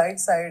we're on the right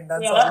side.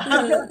 That's all.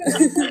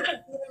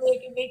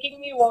 You're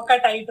making me walk a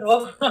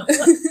tightrope.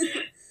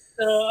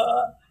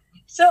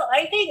 So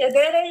I think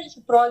there is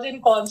pros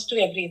and cons to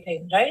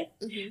everything, right?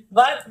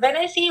 But when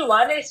I see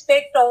one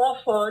aspect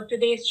of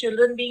today's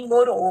children being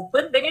more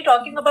open, then you're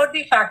talking about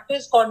the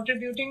factors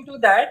contributing to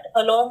that,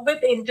 along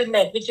with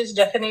internet, which is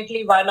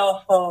definitely one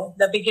of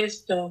the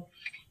biggest, the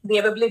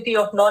availability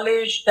of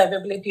knowledge, the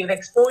availability of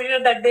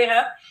exposure that they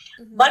have.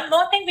 One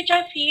more thing which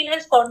I feel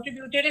has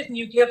contributed is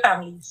nuclear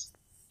families.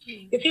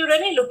 If you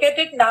really look at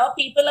it now,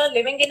 people are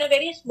living in a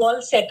very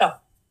small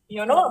setup.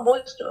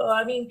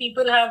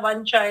 People have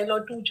one child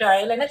or two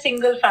child and a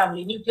single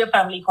family, nuclear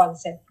family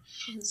concept.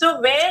 So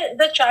where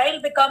the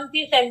child becomes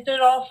the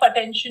center of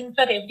attention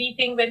for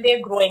everything when they're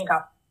growing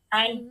up.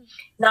 And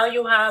now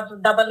you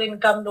have double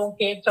income, no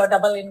kids, or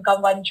double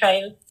income, one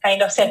child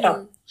kind of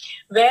setup,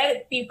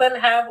 where people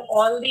have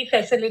all the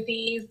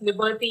facilities,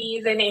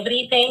 liberties and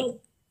everything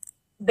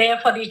there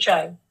for the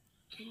child.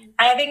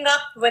 Adding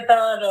up with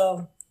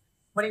our,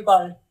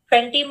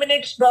 20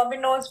 minutes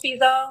Domino's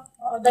pizza,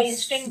 the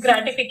instant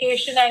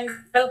gratification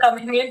angle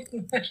coming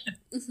in.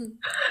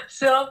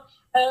 So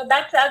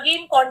that's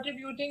again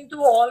contributing to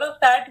all of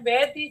that,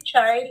 where the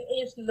child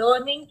is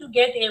learning to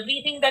get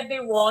everything that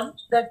they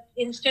want, that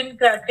instant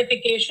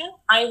gratification.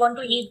 I want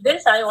to eat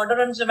this, I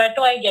order on Zomato,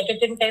 I get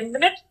it in 10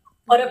 minutes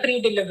or a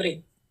free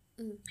delivery.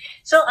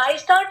 So I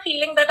start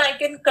feeling that I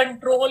can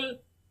control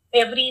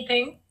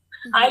everything.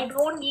 I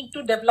don't need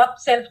to develop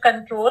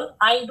self-control.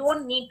 I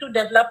don't need to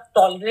develop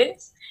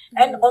tolerance.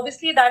 And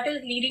obviously that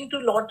is leading to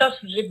a lot of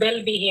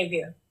rebel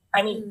behavior.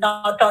 I mean,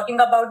 now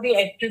talking about the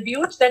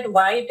attributes, that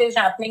why it is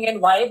happening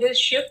and why this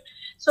shift.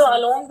 So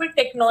along with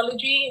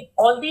technology,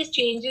 all these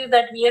changes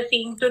that we are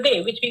seeing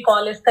today, which we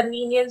call as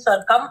convenience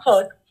or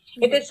comfort,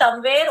 it is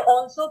somewhere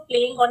also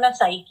playing on a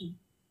psyche.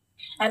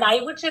 And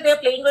I would say they're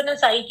playing on a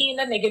psyche in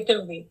a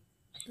negative way.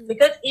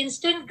 Because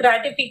instant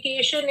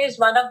gratification is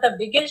one of the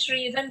biggest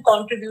reasons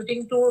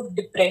contributing to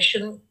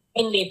depression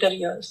in later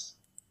years.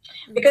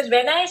 Because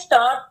when I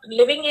start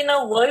living in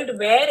a world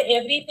where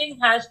everything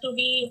has to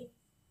be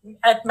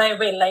at my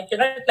will, like,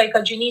 it's like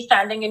a genie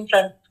standing in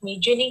front of me,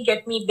 genie,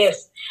 get me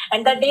this.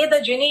 And the day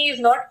the genie is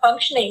not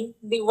functioning,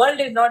 the world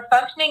is not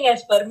functioning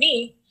as per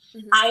me,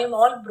 I am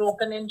all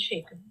broken and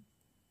shaken.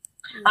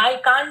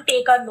 I can't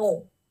take a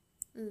no.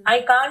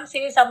 I can't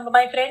say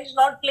my friend's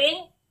not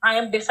playing, I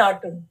am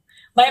disheartened.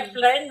 My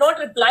friend not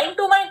replying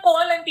to my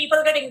call and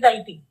people get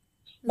anxiety.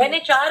 मैंने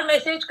 4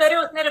 message करे,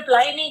 उसने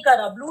reply नहीं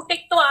करा, blue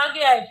tick तो आ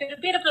गया है, फिर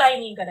भी रिप्लाई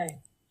नहीं करा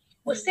है,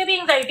 उससे भी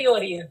एंजाइटी हो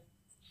रही है.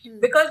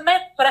 Because my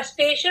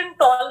frustration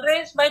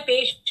tolerance, my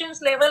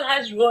patience level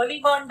has really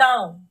gone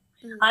down.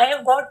 I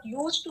have got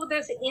used to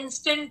this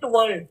instant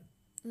world,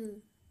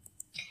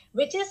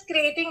 which is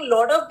creating a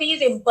lot of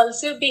these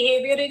impulsive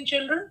behavior in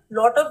children,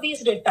 lot of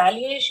these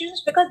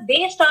retaliations, because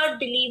they start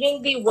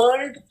believing the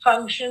world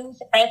functions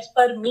as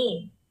per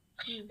me.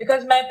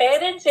 Because my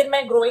parents in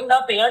my growing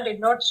up here did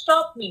not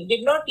stop me,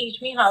 did not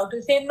teach me how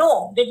to say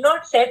no, did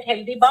not set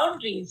healthy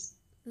boundaries.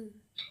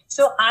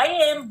 So I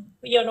am,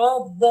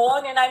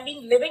 born and I've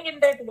been living in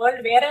that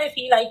world where I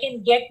feel I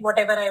can get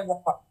whatever I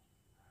want.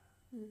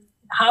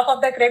 Half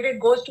of the credit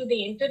goes to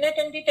the internet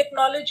and the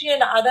technology,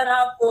 and the other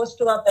half goes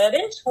to our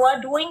parents who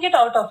are doing it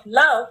out of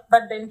love.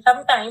 But then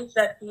sometimes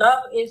that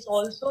love is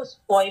also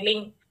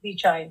spoiling the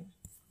child.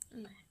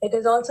 It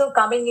is also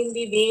coming in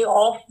the way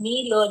of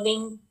me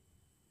learning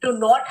to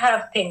not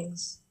have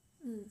things.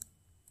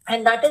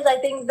 And that is, I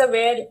think,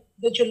 where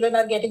the children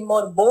are getting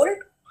more bold.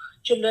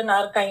 Children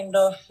are kind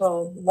of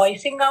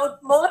voicing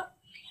out more.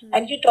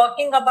 And you're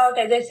talking about,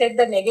 as I said,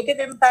 the negative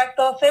impact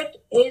of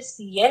it is,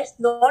 yes,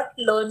 not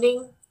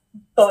learning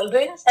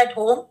tolerance at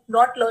home,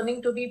 not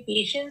learning to be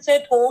patient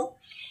at home.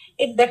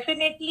 It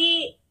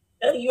definitely,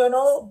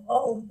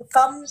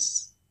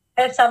 comes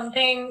as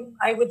something,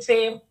 I would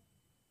say,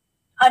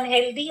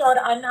 unhealthy or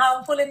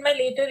unharmful in my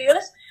later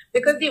years,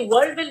 because the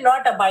world will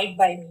not abide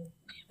by me.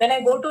 When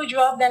I go to a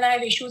job, then I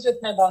have issues with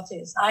my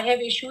bosses. I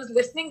have issues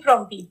listening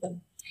from people.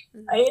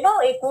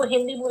 एक वो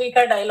Hindi movie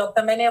का dialogue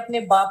था, मैंने अपने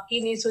बाप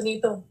की नहीं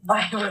सुनी तो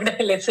why would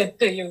I listen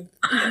to you?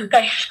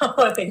 Kind of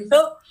a thing.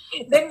 So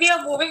then we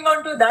are moving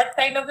on to that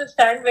kind of a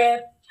stand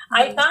where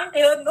I can't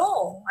hear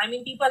no. I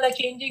mean, people are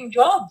changing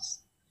jobs.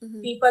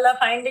 People are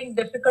finding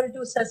difficult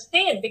to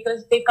sustain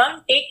because they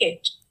can't take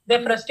it.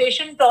 Their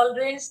frustration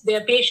tolerance,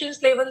 their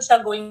patience levels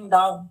are going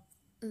down.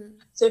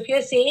 So if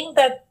you're saying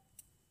that,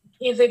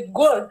 is it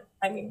good?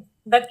 I mean,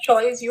 that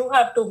choice you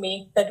have to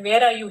make, that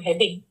where are you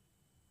heading?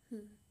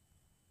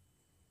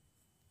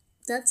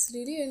 That's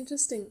really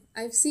interesting.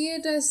 I see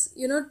it as,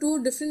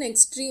 two different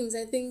extremes.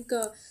 I think,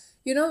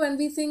 when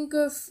we think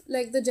of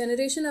like the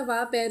generation of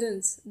our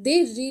parents, they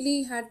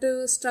really had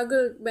to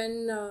struggle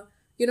when,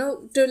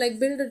 to like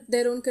build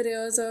their own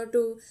careers or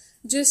to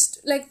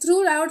just like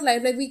throughout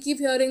life. Like we keep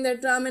hearing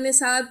that Ramane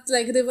saath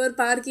like river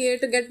par kiye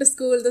to get to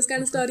school, those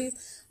kind of stories.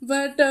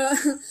 But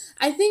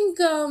I think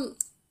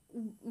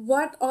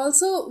what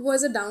also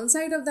was a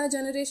downside of that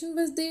generation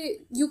was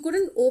you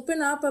couldn't open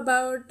up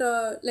about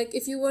like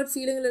if you were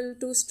feeling a little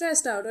too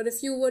stressed out or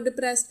if you were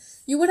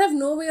depressed, you would have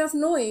no way of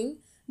knowing,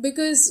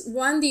 because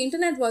one, the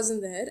internet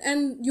wasn't there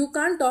and you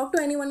can't talk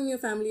to anyone in your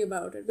family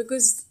about it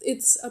because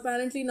it's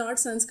apparently not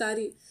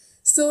sanskari.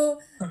 So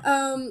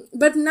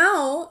but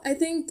now I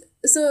think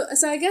so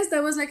I guess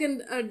there was like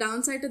a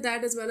downside to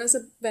that as well as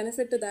a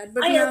benefit to that.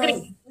 But I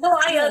agree. No,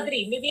 I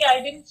agree. Maybe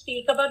I didn't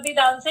speak about the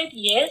downside.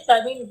 Yes,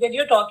 I mean, when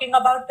you're talking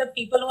about the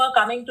people who are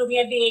coming to me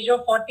at the age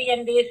of 40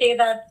 and they say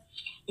that,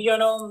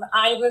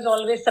 I was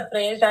always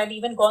suppressed. I'd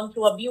even gone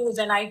through abuse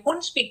and I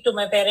couldn't speak to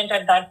my parent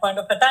at that point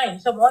of a time.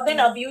 So more than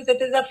abuse,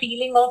 it is a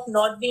feeling of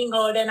not being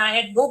heard and I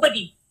had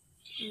nobody,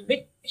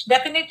 which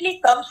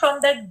definitely comes from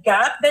that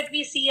gap that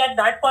we see at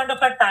that point of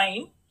a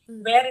time,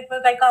 where it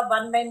was like a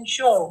one-man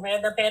show,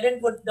 where the parent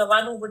the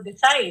one who would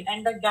decide,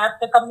 and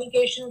the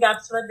communication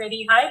gaps were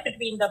very high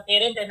between the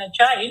parent and a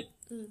child,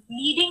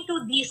 leading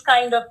to these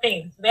kind of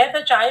things, where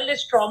the child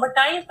is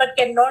traumatized but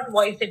cannot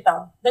voice it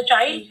out. The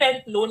child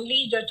felt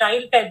lonely, the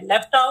child felt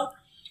left out,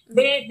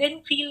 they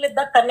didn't feel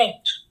the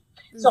connect.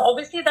 So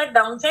obviously that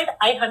downside,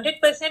 I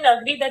 100%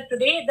 agree that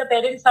today the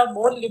parents are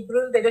more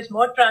liberal, there is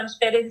more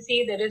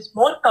transparency, there is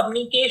more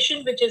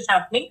communication which is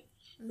happening,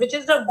 which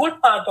is a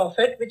good part of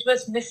it, which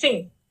was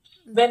missing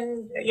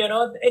when,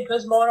 it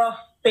was more of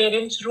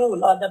parents'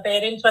 rule, or the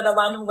parents were the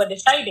one who were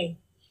deciding.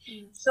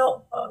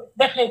 So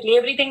definitely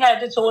everything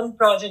has its own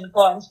pros and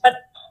cons. But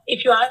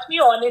if you ask me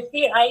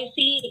honestly, I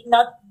see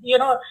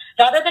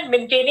rather than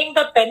maintaining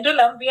the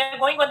pendulum, we are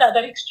going on the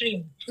other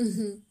extreme.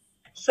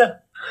 So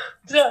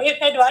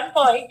if at one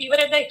point we were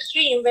at the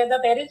extreme where the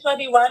parents were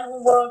the one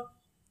who were,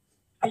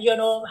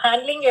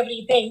 handling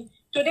everything,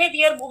 today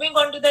we are moving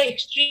on to the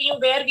extreme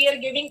where we are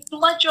giving too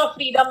much of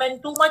freedom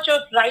and too much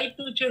of right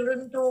to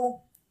children to,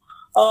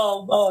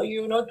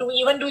 to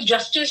even do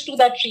justice to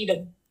that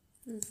freedom.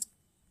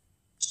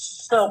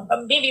 So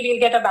maybe we'll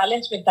get a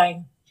balance with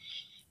time.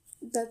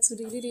 That's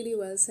really, really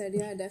well said.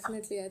 Yeah,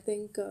 definitely. I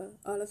think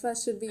all of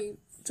us should be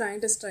trying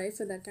to strive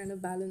for that kind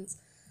of balance.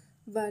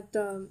 But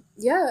a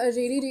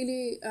really,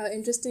 really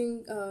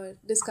interesting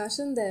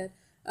discussion there.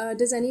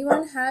 Does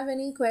anyone have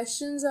any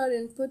questions or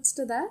inputs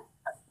to that?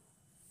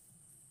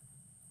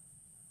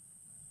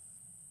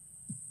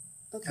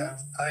 Okay.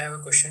 I have a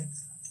question.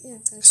 Yeah.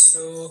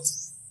 So,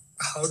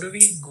 how do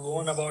we go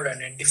on about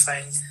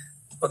identifying?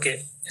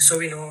 Okay, so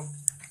we know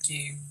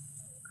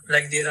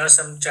there are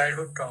some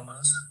childhood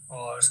traumas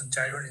or some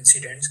childhood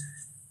incidents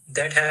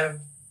that have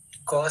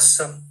caused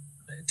some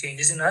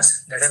changes in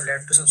us that have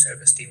led to some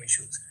self-esteem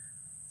issues.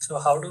 So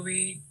how do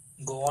we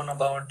go on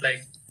about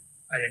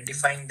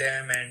identifying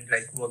them and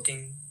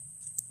working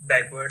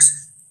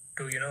backwards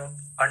to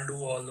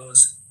undo all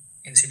those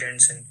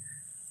incidents and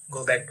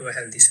go back to a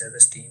healthy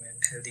self-esteem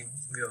and healthy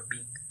way of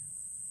being?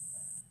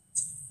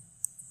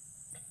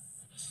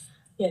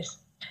 Yes.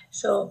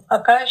 So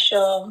Akash,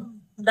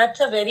 that's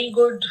a very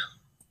good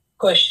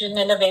question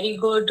and a very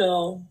good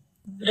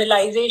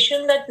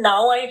realization that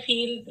now I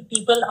feel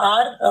people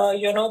are,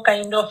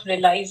 kind of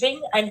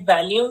realizing and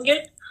valuing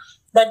it,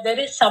 that there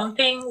is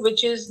something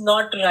which is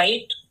not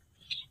right.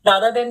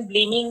 Rather than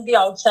blaming the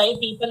outside,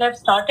 people have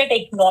started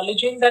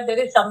acknowledging that there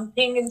is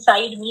something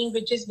inside me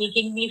which is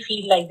making me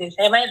feel like this.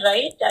 Am I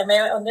right? Am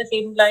I on the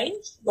same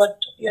lines? What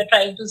you're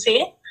trying to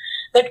say?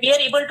 That we are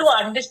able to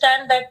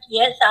understand that,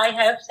 yes, I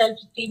have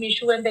self-esteem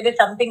issue and there is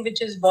something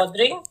which is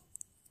bothering.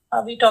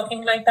 Are we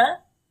talking like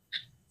that?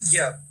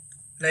 Yeah.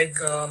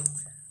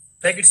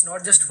 It's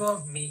not just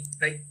for me.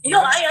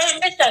 No, I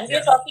understand. Yeah.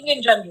 We're talking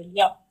in general.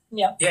 Yeah.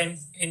 Yeah,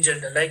 in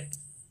general.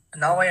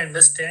 Now I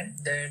understand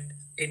that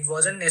it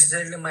wasn't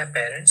necessarily my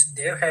parents.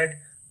 They had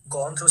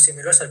gone through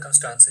similar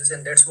circumstances,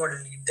 and that's what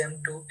lead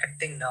them to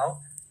acting now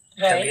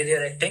the way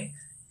they're acting.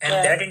 And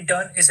that in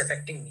turn is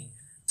affecting me.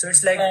 So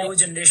it's like 2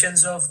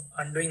 generations of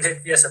undoing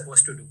that we are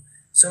supposed to do.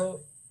 So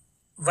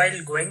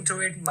while going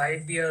through it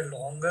might be a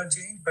longer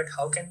change, but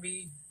how can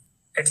we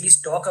at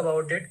least talk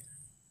about it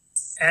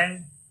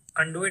and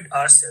undo it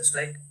ourselves?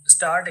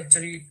 Start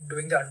actually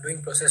doing the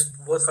undoing process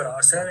both for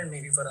ourselves and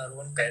maybe for our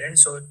own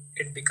parents, so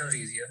it becomes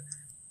easier.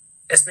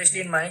 Especially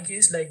in my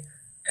case,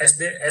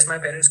 as my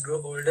parents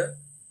grow older,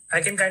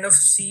 I can kind of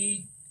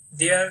see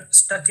they are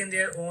stuck in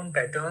their own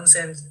patterns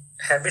and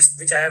habits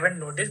which I haven't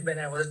noticed when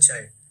I was a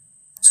child.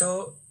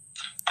 So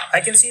I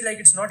can see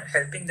it's not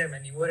helping them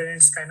anymore and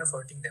it's kind of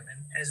hurting them.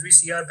 And as we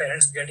see our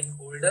parents getting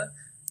older,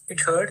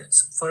 it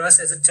hurts for us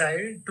as a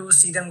child to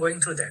see them going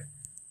through that.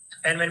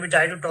 And when we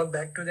try to talk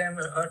back to them,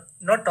 or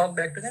not talk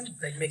back to them,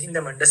 making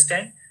them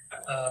understand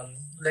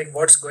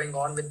what's going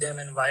on with them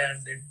and why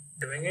aren't they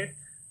doing it,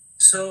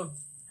 so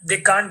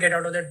they can't get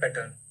out of that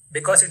pattern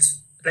because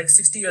it's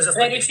 60 years of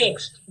conditioning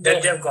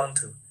that they have gone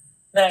through.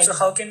 Right. So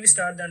how can we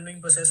start the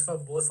undoing process for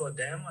both for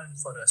them and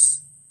for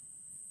us?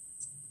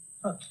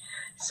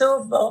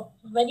 So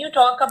when you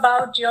talk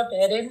about your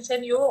parents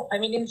and you,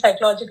 in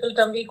psychological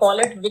term, we call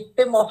it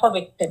victim of a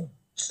victim.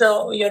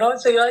 So, your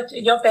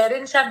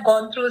parents have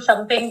gone through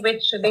something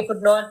which they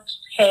could not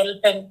help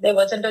and there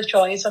wasn't a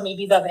choice or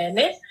maybe the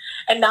awareness.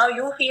 And now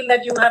you feel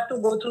that you have to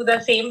go through the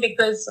same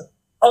because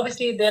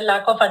obviously their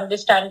lack of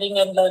understanding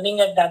and learning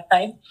at that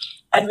time,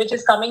 and which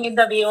is coming in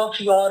the way of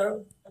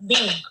your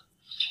being.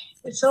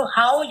 So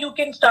how you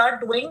can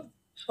start doing?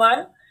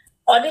 One,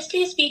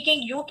 honestly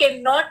speaking, you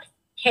cannot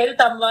help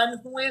someone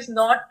who is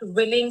not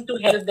willing to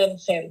help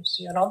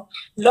themselves.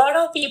 Lot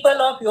of people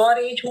of your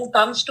age who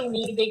comes to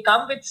me, they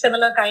come with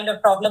similar kind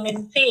of problem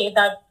and say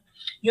that,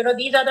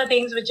 these are the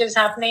things which is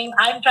happening.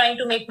 I'm trying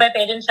to make my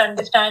parents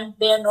understand,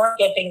 they are not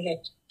getting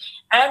it.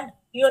 And,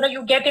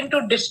 you get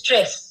into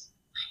distress.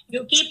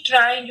 You keep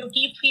trying, you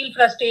keep feel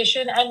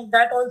frustration, and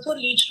that also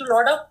leads to a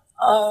lot of,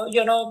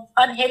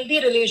 unhealthy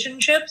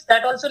relationships.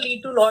 That also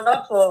lead to a lot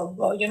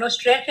of,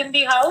 stress in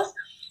the house.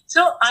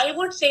 So I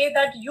would say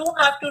that you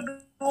have to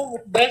do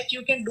best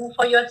you can do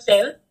for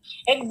yourself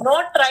and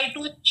not try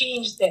to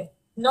change them.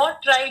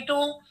 Not try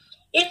to,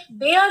 if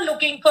they are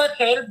looking for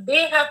help,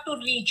 they have to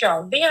reach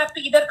out. They have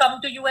to either come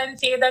to you and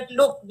say that,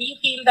 look, we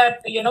feel that,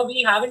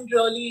 we haven't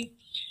really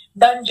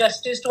done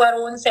justice to our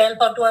own self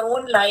or to our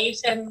own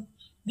lives and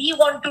we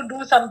want to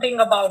do something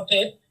about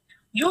it.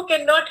 You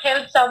cannot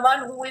help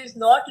someone who is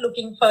not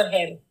looking for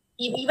help.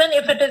 even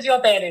if it is your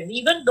parent,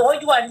 even though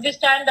you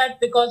understand that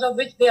because of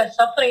which they are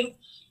suffering,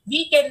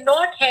 we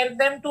cannot help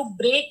them to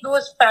break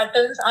those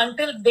patterns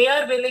until they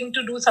are willing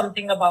to do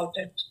something about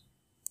it.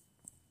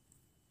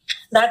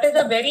 That is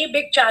a very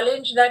big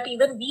challenge that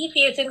even we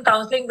face in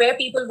counseling, where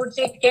people would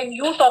say, can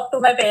you talk to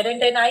my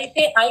parent? And I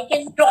say, I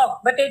can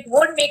talk, but it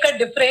won't make a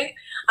difference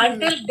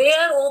until they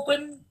are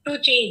open to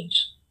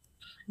change.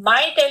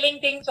 My telling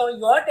things or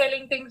your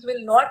telling things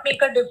will not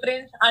make a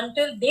difference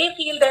until they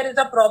feel there is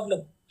a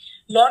problem.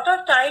 Lot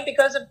of time,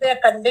 because of their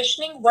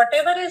conditioning,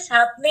 whatever is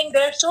happening,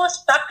 they're so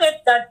stuck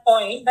at that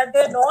point that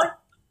they're not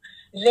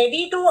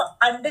ready to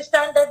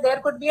understand that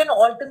there could be an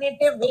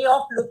alternative way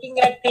of looking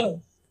at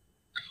things.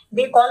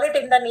 They call it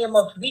in the name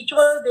of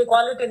ritual, they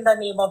call it in the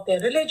name of their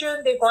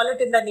religion, they call it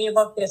in the name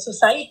of their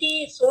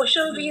society,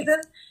 social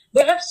reasons.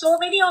 They have so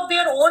many of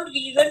their own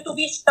reasons to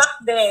be stuck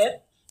there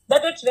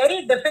that it's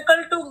very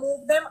difficult to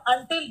move them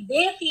until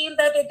they feel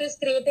that it is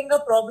creating a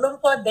problem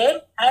for them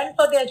and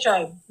for their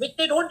child, which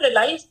they don't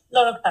realize a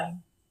lot of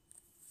time.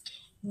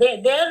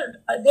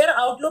 Their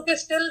outlook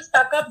is still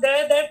stuck up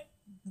there that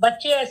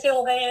बच्चे ऐसे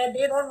हो गए हैं,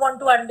 they don't want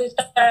to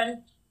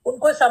understand,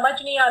 उनको समझ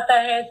नहीं आता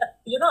है,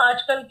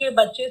 आजकल के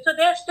बच्चे, so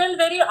they are still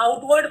very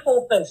outward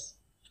focused.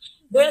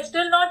 They are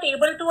still not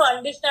able to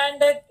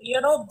understand that,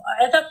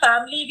 as a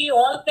family, we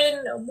all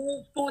can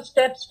move 2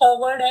 steps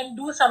forward and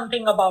do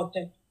something about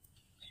it.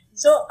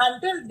 So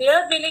until they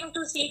are willing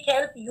to seek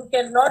help, you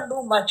cannot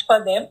do much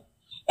for them.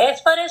 As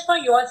far as for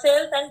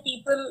yourself and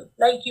people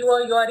like you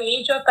or your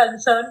age are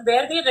concerned,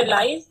 where we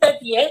realize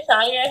that, yes,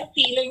 I am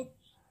feeling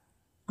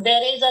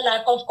there is a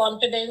lack of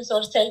confidence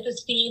or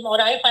self-esteem, or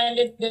I find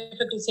it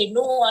difficult to say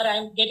no, or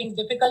I'm getting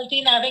difficulty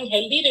in having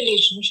healthy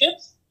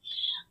relationships,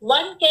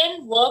 one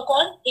can work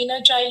on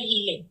inner child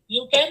healing.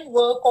 You can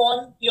work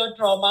on your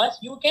traumas.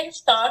 You can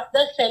start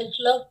the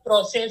self-love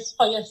process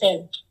for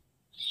yourself.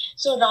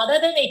 So rather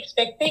than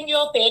expecting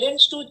your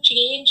parents to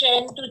change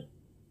and to,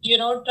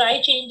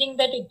 try changing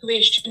that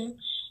equation,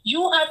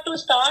 you have to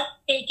start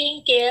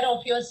taking care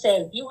of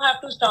yourself. You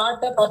have to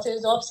start the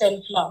process of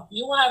self-love.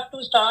 You have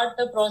to start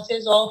the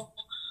process of,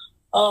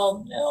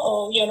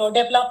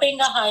 developing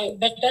a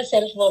better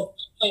self-worth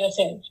for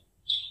yourself.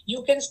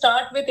 You can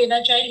start with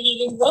inner child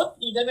healing work,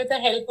 either with the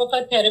help of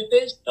a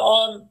therapist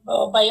or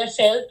by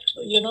yourself,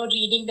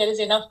 reading. There is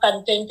enough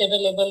content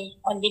available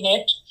on the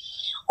net.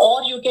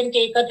 Or you can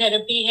take a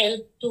therapy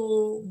help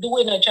to do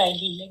inner child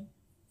healing.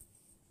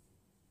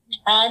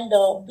 And,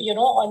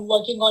 on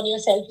working on your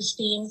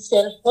self-esteem,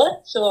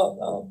 self-worth.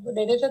 So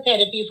there is a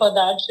therapy for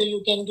that. So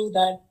you can do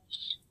that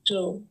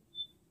to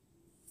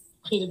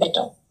feel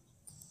better.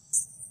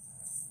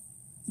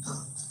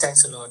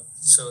 Thanks a lot.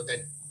 So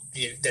that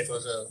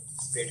was a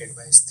great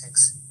advice.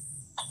 Thanks.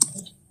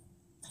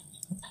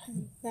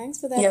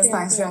 Thanks for that. Yes,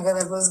 thanks, Priyanka.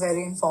 That was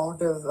very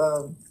informative.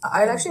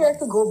 I'd actually like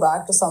to go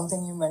back to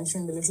something you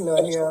mentioned a little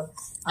earlier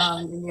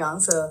in the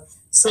answer.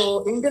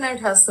 So, internet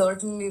has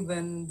certainly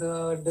been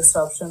the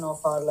disruption of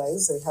our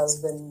lives. It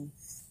has been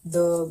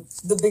the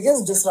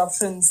biggest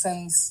disruption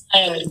since,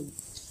 I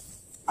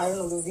don't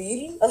know, the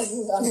wheel?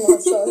 I'm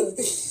not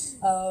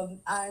sure.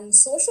 And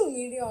social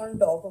media on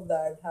top of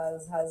that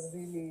has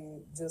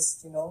really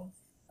just,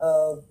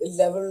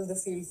 leveled the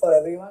field for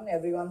everyone.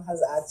 Everyone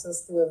has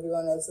access to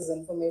everyone else's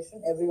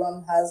information.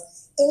 Everyone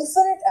has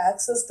infinite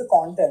access to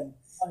content,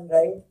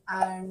 right?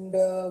 And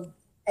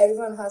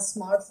everyone has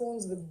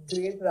smartphones with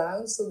great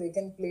RAMs, so they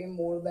can play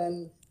more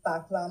than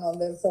Pac-Man on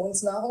their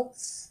phones now.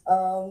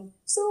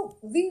 So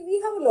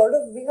we have a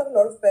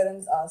lot of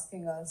parents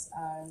asking us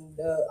and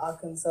are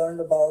concerned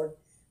about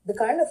the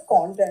kind of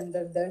content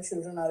that their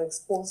children are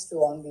exposed to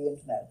on the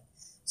internet.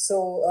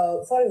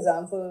 So, for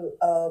example,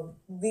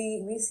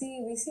 we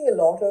see a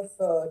lot of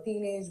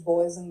teenage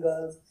boys and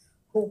girls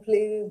who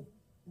play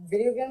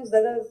video games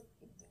that are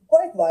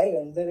quite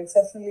violent. They're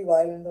exceptionally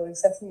violent or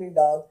exceptionally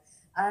dark,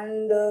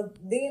 and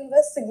they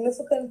invest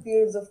significant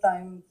periods of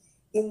time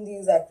in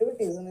these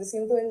activities, and they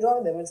seem to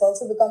enjoy them. It's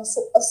also become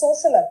a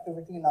social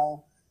activity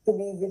now to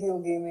be video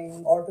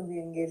gaming or to be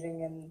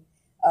engaging in,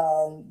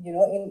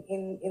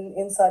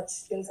 in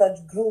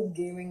such group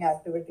gaming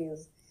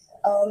activities.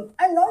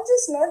 And not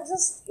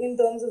just in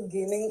terms of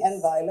gaming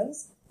and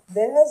violence,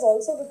 there's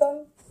also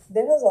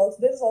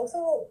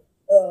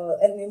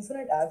an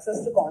infinite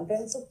access to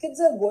content. So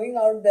kids are going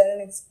out there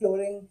and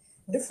exploring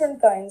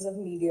different kinds of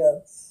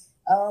media.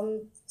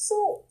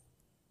 So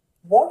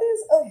what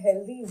is a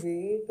healthy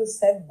way to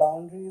set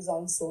boundaries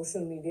on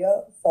social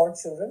media for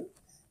children?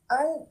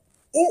 And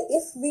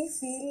if we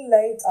feel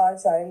like our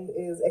child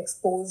is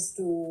exposed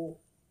to,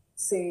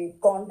 say,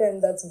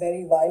 content that's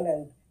very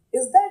violent,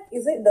 does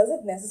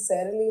it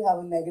necessarily have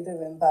a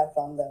negative impact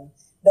on them?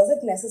 Does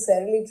it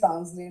necessarily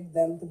translate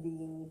them to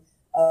being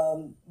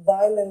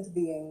violent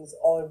beings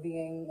or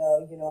being,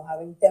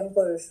 having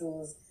temper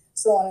issues,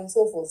 so on and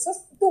so forth? So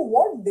to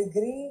what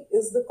degree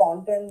is the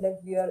content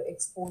that we are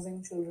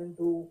exposing children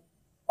to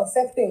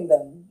affecting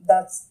them?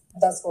 That's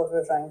what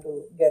we're trying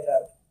to get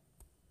at.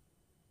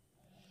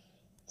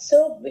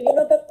 So,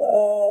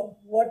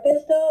 what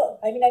is the,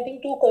 I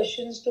think two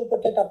questions to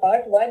put it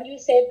apart. One, you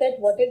said that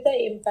what is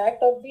the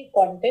impact of the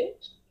content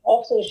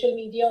of social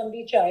media on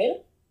the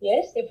child?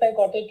 Yes, if I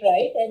got it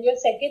right. And your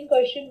second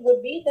question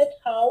would be that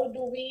how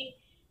do we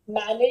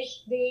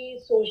manage the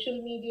social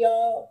media,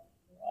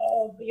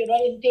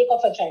 intake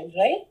of a child,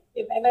 right?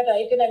 Am I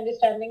right in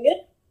understanding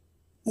it?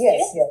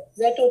 Yes, yes.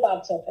 There are two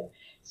parts of it.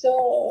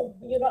 So,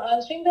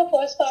 answering the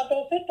first part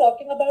of it,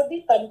 talking about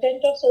the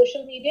content of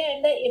social media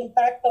and the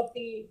impact of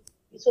the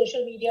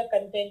social media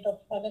content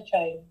on a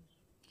child.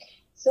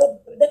 So,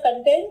 the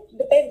content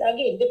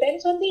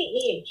depends on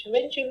the age.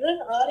 When children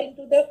are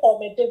into their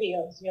formative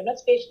years,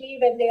 especially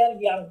when they are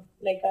young,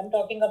 like I'm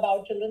talking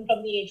about children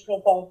from the age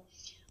group of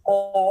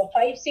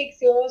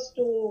 5-6 years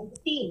to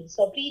teens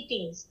or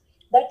pre-teens.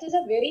 That is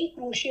a very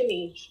crucial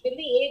age. Till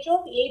the age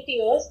of 8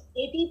 years,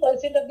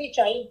 80% of the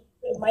child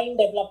mind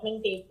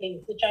development takes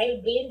place. The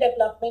child brain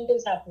development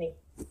is happening.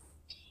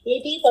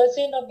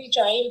 80% of the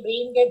child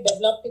brain get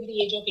developed in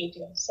the age of 8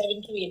 years,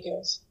 7 to 8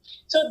 years.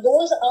 So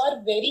those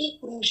are very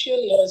crucial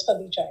years for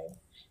the child.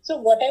 So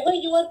whatever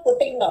you are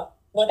putting up,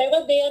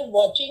 whatever they are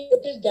watching,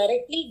 it is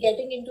directly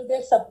getting into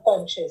their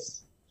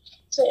subconscious.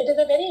 So it is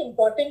a very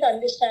important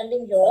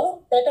understanding here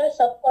that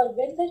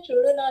when the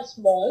children are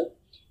small,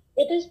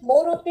 it is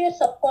more of their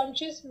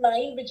subconscious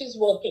mind which is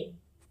working.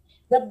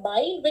 The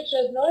mind which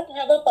does not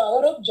have a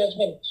power of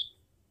judgment.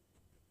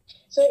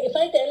 So if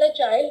I tell a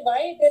child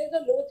why there is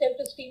a low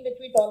self-esteem which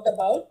we talked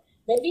about,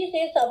 when we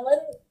say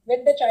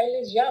when the child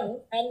is young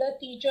and the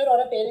teacher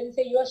or a parent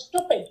say you are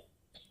stupid,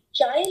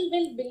 child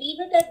will believe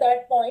it at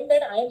that point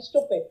that I am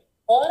stupid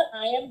or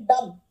I am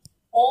dumb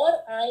or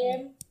I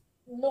am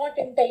not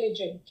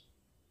intelligent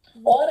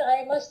or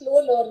I am a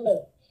slow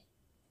learner.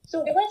 So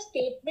whatever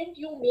statement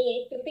you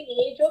make till the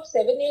age of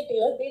 7-8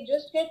 years, they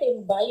just get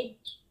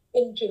imbibed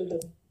in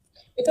children.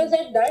 Because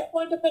at that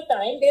point of a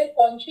time, their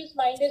conscious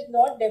mind is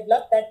not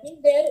developed. That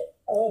means their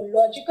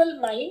logical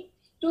mind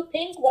to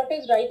think what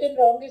is right and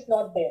wrong is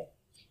not there.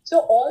 So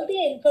all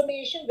the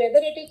information, whether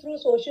it is through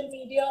social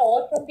media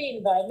or from the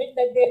environment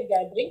that they are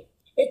gathering,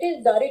 it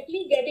is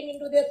directly getting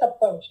into their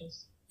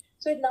subconscious.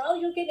 So now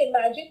you can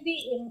imagine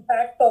the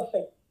impact of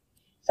it.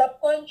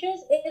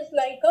 Subconscious is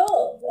like a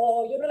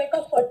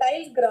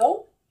fertile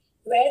ground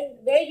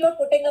where you are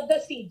putting up the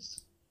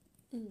seeds.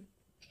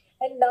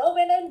 And now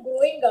when I'm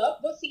growing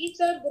up, those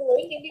seeds are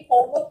growing in the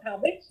form of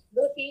habits.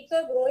 Those seeds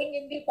are growing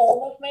in the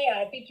form of my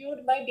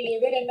attitude, my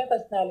behavior, and my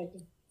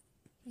personality.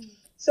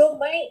 So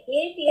my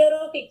 8 year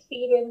of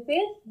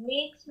experiences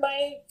makes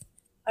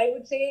I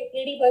would say,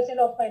 80%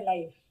 of my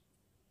life.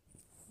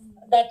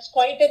 That's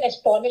quite an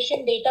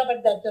astonishing data,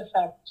 but that's a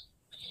fact.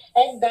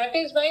 And that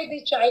is why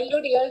the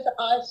childhood years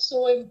are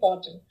so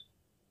important.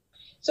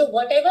 So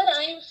whatever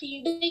I am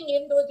feeding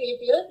in those 8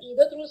 years,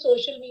 either through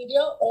social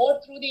media or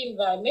through the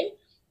environment,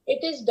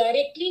 it is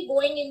directly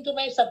going into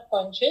my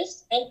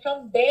subconscious. And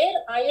from there,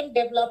 I am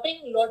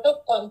developing a lot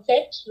of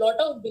concepts, lot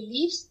of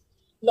beliefs,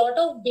 lot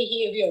of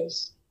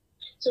behaviors.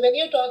 So when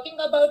you're talking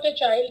about a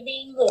child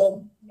being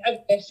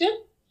aggressive,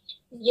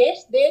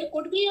 yes, there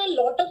could be a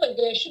lot of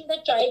aggression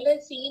that child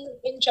has seen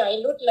in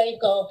childhood, like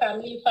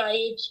family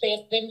fights,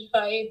 parent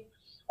fight,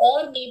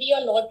 or maybe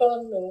a lot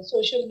on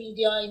social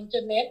media,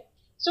 internet.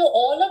 So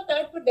all of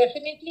that would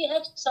definitely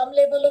have some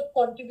level of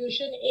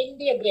contribution in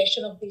the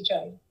aggression of the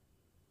child.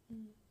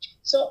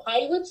 So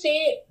I would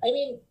say,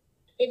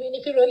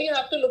 if you really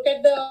have to look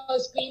at the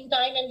screen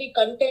time and the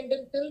content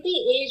until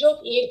the age of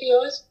 8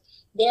 years,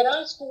 there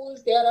are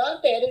schools, there are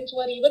parents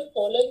who are even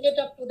following it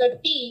up to the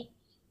T.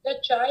 The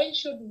child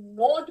should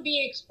not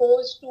be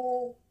exposed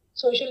to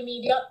social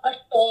media at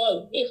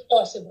all, if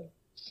possible.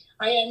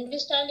 I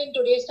understand in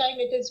today's time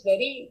it is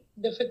very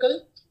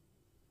difficult,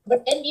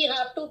 but then we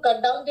have to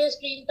cut down their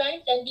screen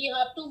time and we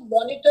have to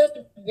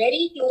monitor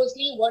very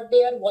closely what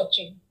they are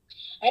watching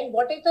and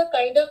what is the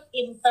kind of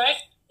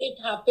impact it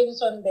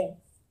happens on them.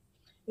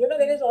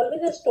 There is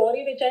always a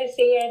story which I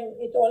say and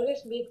it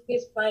always makes me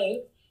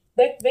smile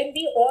that when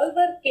we all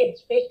were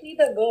kids, especially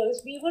the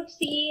girls, we would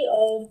see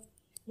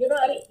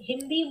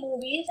Hindi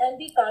movies and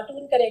the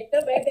cartoon character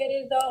where there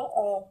is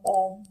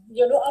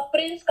a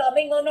prince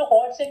coming on a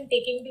horse and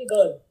taking the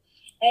girl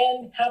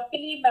and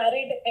happily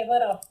married ever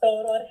after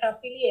or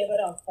happily ever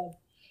after.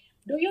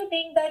 Do you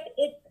think that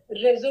it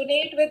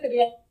resonates with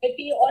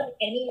reality on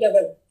any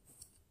level?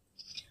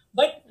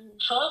 But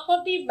half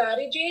of the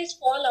marriages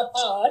fall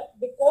apart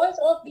because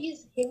of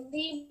these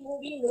Hindi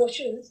movie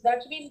notions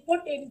that's been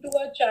put into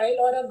a child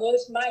or a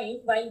girl's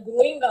mind while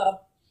growing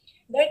up,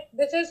 that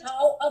this is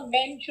how a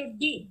man should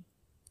be.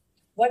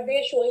 What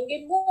they're showing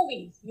in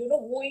movies,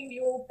 wooing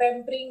you,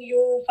 pampering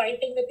you,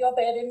 fighting with your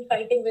parents,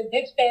 fighting with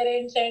his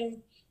parents,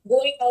 and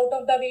going out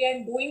of the way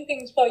and doing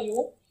things for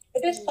you.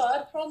 It is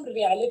far from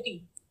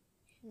reality.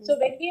 So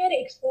when we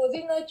are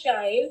exposing a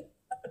child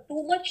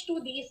too much to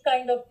these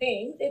kind of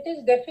things, it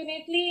is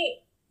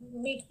definitely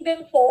making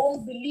them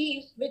form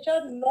beliefs which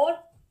are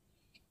not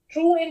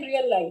true in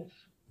real life.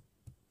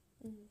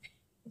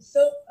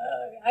 So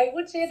I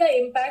would say the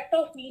impact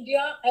of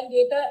media and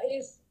data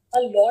is a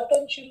lot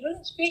on children,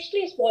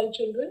 especially small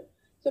children.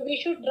 So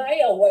we should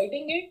try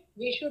avoiding it.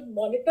 We should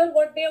monitor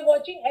what they are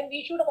watching, and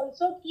we should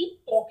also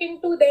keep talking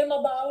to them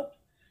about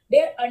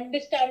their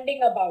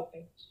understanding about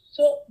it.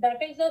 So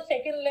that is the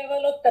second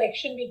level of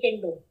correction we can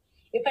do.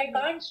 If I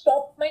can't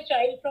stop my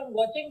child from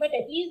watching, but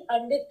at least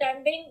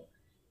understanding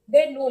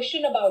their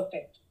notion about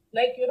it.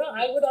 Like,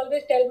 I would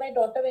always tell my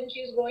daughter when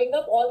she's growing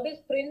up, all this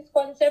prince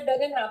concept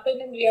doesn't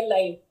happen in real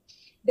life.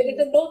 There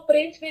is no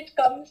prince which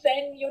comes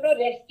and,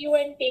 rescue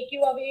and take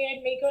you away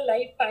and make your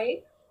life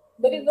fine.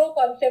 There is no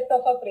concept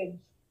of a prince.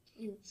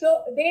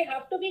 So they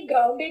have to be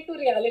grounded to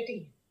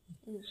reality.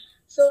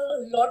 So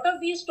a lot of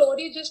these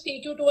stories just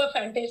take you to a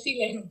fantasy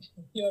land,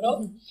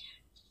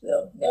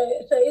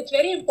 So it's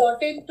very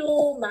important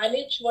to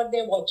manage what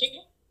they're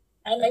watching,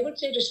 and I would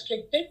say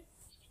restrict it,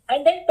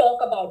 and then talk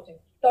about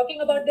it.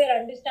 Talking about their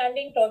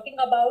understanding, talking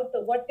about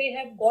what they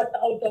have got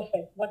out of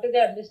it. What is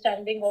their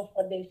understanding of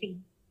what they see?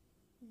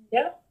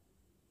 Yeah.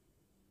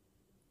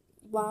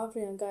 Wow,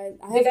 Priyanka,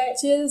 I have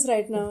chills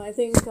right now. I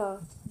think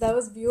that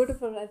was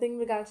beautiful. I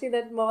think Meenakshi,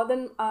 that more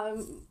than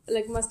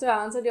must have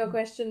answered your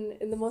question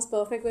in the most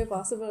perfect way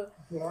possible.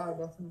 Yeah,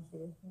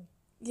 definitely.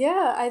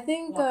 Yeah, I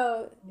think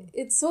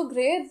it's so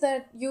great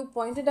that you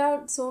pointed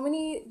out so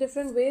many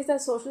different ways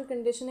that social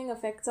conditioning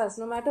affects us,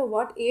 no matter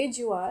what age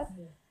you are.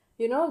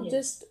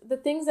 Just the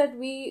things that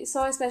we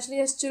saw, especially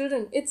as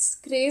children. It's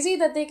crazy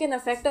that they can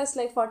affect us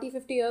like 40,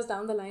 50 years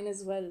down the line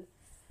as well.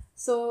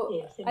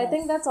 So I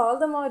think that's all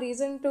the more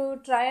reason to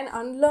try and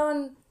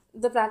unlearn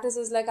the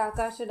practices like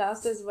Akash had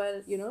asked as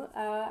well,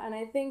 and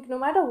I think no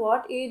matter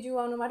what age you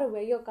are, no matter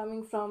where you're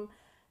coming from,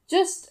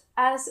 just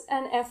as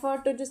an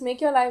effort to just make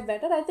your life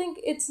better, I think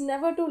it's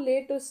never too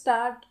late to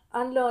start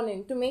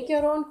unlearning, to make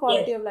your own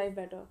quality of life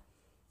better.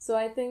 So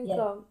I think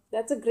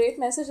that's a great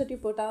message that you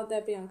put out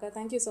there, Priyanka.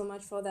 Thank you so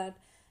much for that.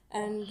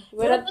 And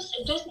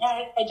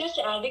just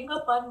adding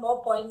up one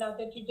more point now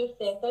that you just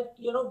said that,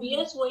 we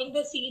are sowing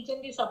the seeds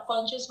in the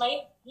subconscious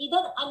mind,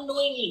 either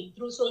unknowingly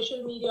through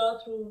social media,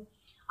 through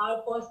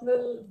our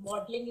personal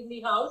modeling in the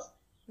house.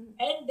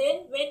 And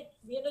then when,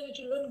 the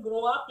children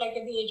grow up, like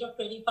at the age of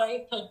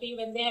 25, 30,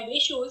 when they have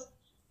issues,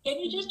 can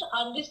you just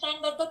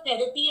understand that the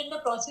therapy and the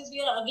process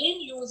we are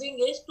again using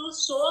is to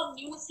sow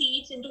new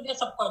seeds into their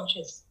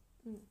subconscious.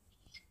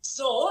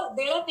 So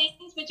there are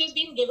things which has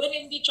been given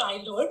in the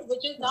childhood,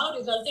 which is now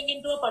resulting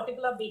into a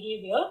particular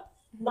behavior.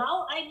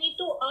 Now I need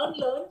to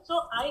unlearn, so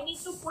I need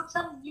to put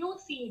some new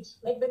seeds.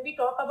 Like when we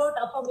talk about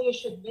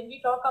affirmation, when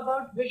we talk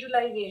about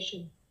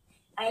visualization,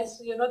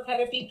 as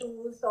therapy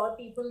tools or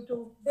people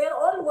too, they're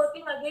all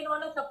working again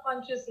on a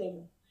subconscious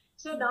level.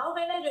 So now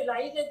when I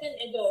realize as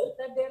an adult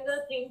that there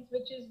are things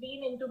which has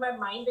been into my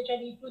mind which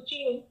I need to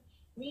change,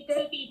 we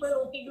tell people,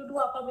 okay, you do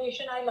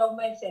affirmation, I love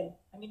myself.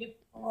 I mean, if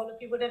all of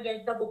you would have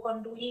read the book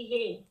on Dooley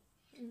Hay,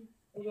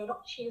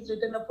 she's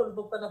written a full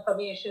book on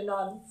affirmation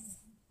on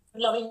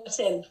loving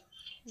yourself.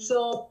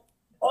 So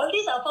all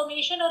these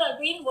affirmation are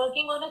again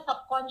working on a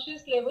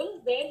subconscious level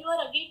where you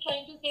are again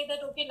trying to say that,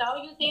 okay, now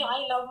you say,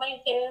 I love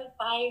myself,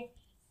 I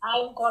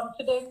am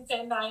confident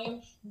and I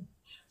am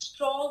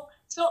strong.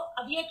 So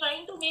we are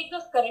trying to make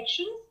those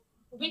corrections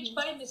which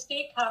by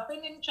mistake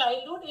happen in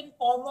childhood in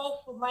form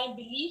of my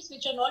beliefs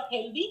which are not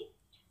healthy.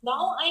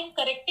 Now I'm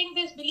correcting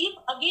this belief,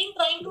 again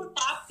trying to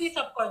tap the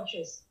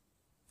subconscious.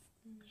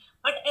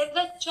 But as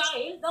a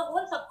child, the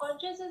whole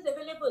subconscious is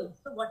available.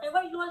 So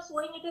whatever you are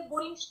sowing, it is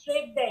going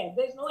straight there.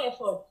 There's no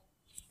effort.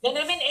 When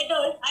I'm an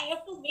adult, I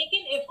have to make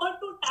an effort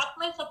to tap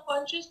my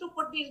subconscious to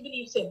put these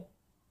beliefs in.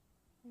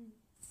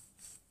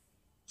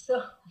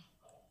 So,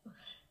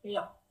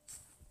 yeah.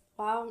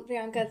 Wow,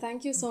 Priyanka,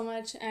 thank you so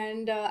much.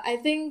 And I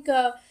think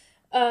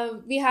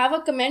we have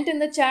a comment in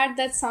the chat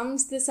that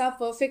sums this up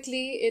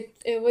perfectly.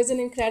 It was an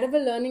incredible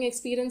learning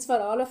experience for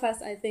all of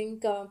us, I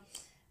think.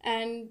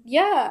 And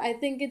yeah, I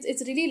think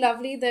it's really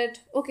lovely that,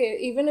 okay,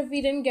 even if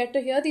we didn't get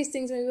to hear these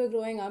things when we were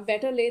growing up,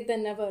 better late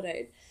than never,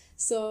 right?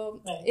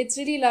 So it's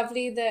really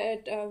lovely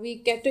that we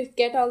get to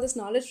get all this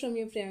knowledge from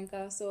you,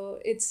 Priyanka. So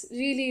it's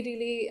really,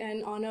 really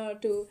an honor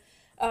to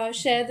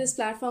share this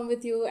platform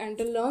with you and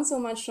to learn so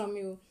much from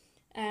you.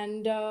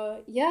 And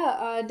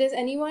does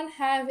anyone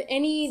have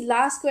any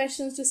last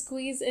questions to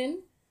squeeze in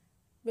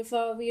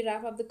before we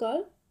wrap up the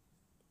call?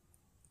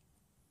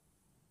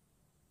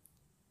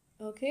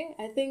 Okay,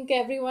 I think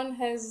everyone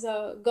has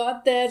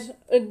got their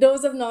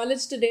dose of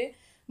knowledge today.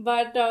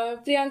 But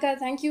Priyanka,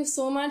 thank you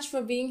so much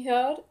for being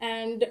here.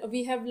 And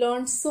we have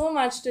learned so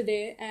much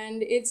today.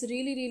 And it's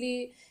really,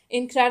 really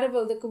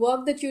incredible, the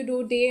work that you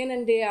do day in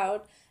and day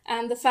out.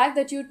 And the fact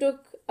that you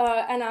took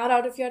an hour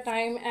out of your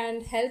time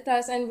and helped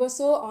us and were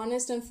so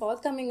honest and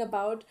forthcoming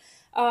about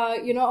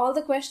all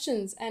the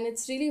questions. And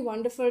it's really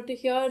wonderful to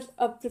hear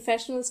a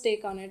professional's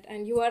take on it.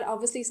 And you are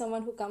obviously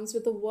someone who comes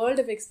with a world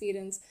of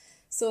experience.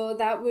 So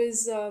that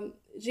was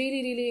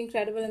really, really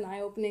incredible and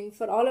eye-opening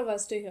for all of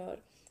us to hear.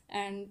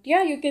 And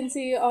yeah, you can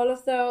see all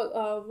of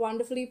the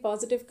wonderfully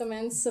positive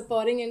comments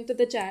pouring into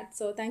the chat.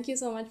 So thank you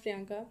so much,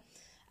 Priyanka.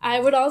 I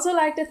would also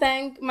like to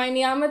thank my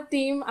Niyamat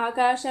team,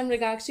 Akash and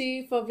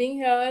Mrigakshi, for being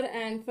here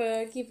and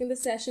for keeping the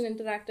session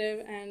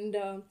interactive.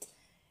 And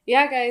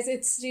yeah, guys,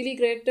 it's really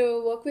great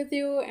to work with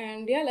you.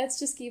 And yeah, let's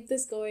just keep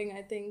this going.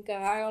 I think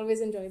I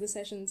always enjoy the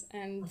sessions.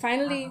 And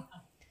finally,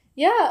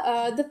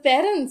 the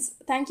parents,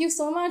 thank you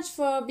so much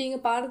for being a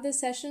part of this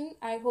session.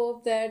 I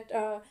hope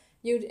that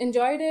you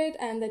enjoyed it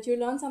and that you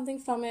learned something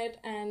from it.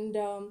 And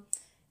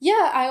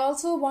I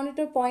also wanted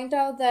to point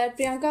out that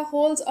Priyanka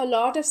holds a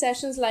lot of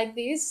sessions like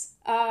these,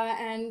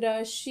 I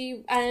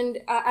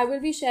will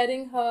be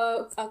sharing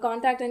her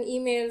contact and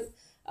email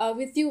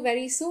with you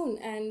very soon.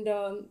 And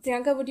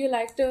Priyanka, would you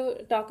like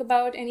to talk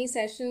about any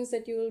sessions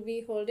that you will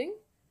be holding?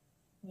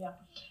 Yeah.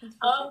 As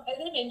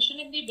I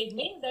mentioned in the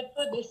beginning, that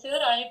for this year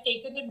I have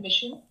taken a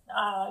mission.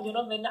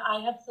 When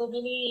I have so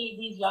many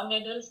these young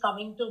adults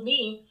coming to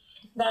me,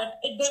 that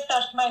they've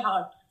touched my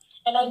heart.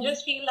 And I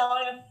just feel now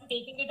I am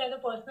taking it as a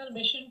personal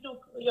mission to,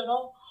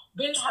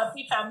 build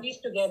happy families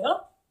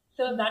together.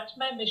 So that's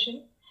my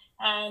mission.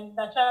 And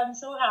that's why I'm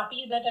so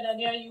happy that,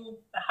 Ananya, you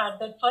had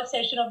that first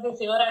session of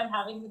this year I'm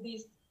having with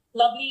these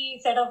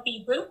lovely set of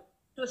people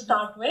to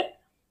start with.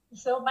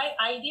 So my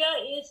idea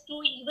is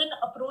to even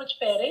approach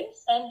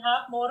parents and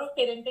have more of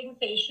parenting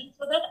sessions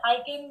so that I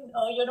can,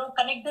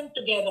 connect them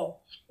together.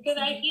 Because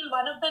I feel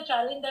one of the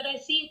challenge that I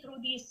see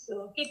through these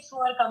kids who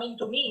are coming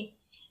to me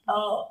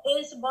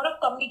is more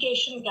of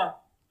communication gap.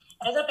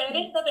 As a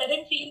parent, the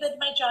parent feels that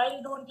my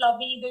child don't love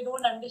me, they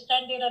don't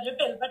understand, they're a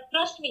rebel. But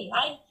trust me,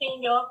 I'm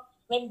saying here,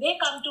 when they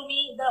come to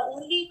me, the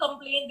only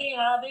complaint they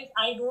have is,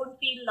 I don't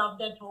feel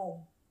loved at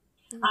home.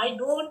 I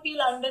don't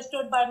feel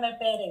understood by my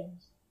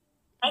parents.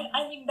 And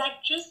I mean,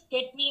 that just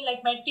get me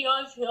like my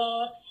tears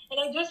here. And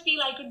I just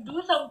feel I could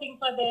do something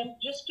for them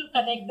just to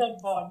connect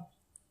that bond.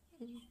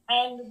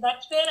 And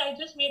that's where I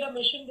just made a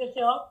mission this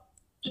year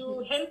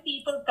to help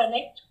people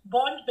connect,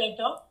 bond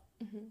better,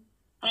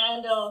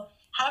 and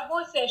have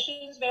more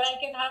sessions where I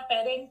can have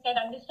parents and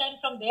understand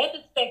from their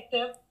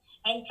perspective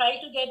and try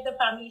to get the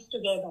families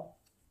together.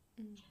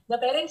 The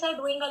parents are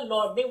doing a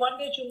lot. They want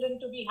their children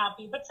to be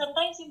happy. But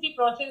sometimes in the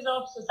process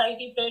of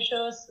society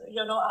pressures,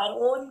 our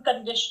own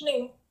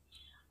conditioning,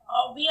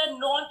 we are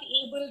not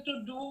able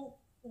to do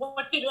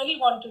what we really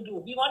want to do.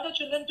 We want the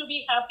children to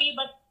be happy,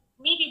 but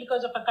maybe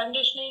because of a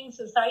conditioning,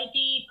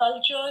 society,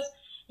 cultures,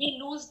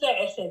 we lose the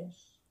essence.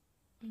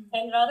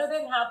 And rather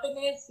than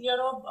happiness,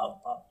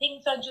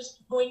 things are just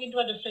going into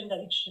a different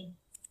direction.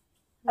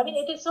 I mean,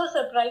 it is so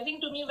surprising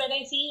to me when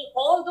I see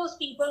all those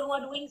people who are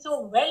doing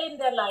so well in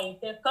their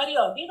life, their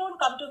career. They don't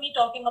come to me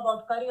talking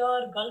about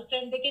career,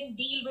 girlfriend. They can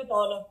deal with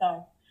all of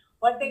that.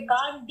 What they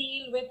can't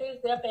deal with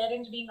is their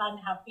parents being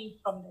unhappy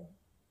from them.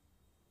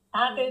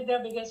 That is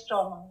their biggest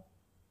trauma.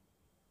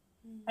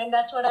 And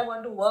that's what I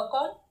want to work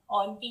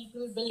on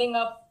people building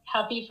up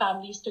happy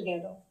families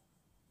together.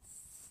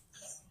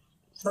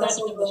 That's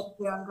so great,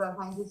 Priyanka.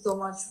 Thank you so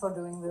much for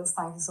doing this.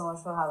 Thank you so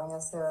much for having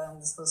us here.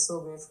 And this was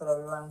so great for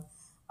everyone.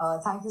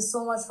 Thank you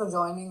so much for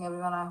joining,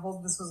 everyone. I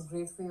hope this was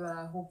great for you, and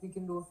I hope we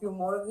can do a few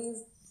more of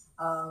these.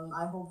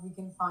 I hope we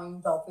can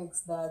find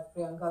topics that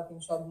Priyanka can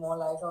shed more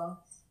light on,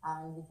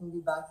 and we can be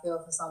back here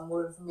for some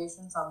more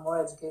information, some more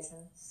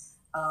education.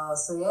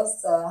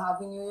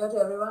 Happy New Year to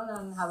everyone,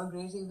 and have a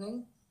great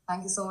evening.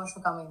 Thank you so much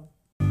for coming.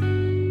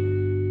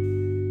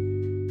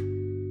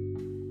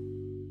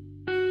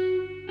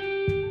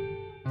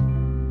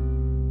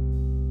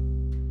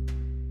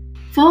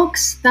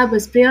 Folks, that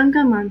was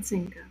Priyanka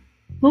Mansingka.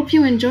 Hope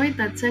you enjoyed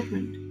that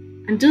segment.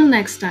 Until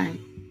next time,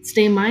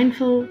 stay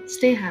mindful,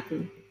 stay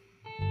happy.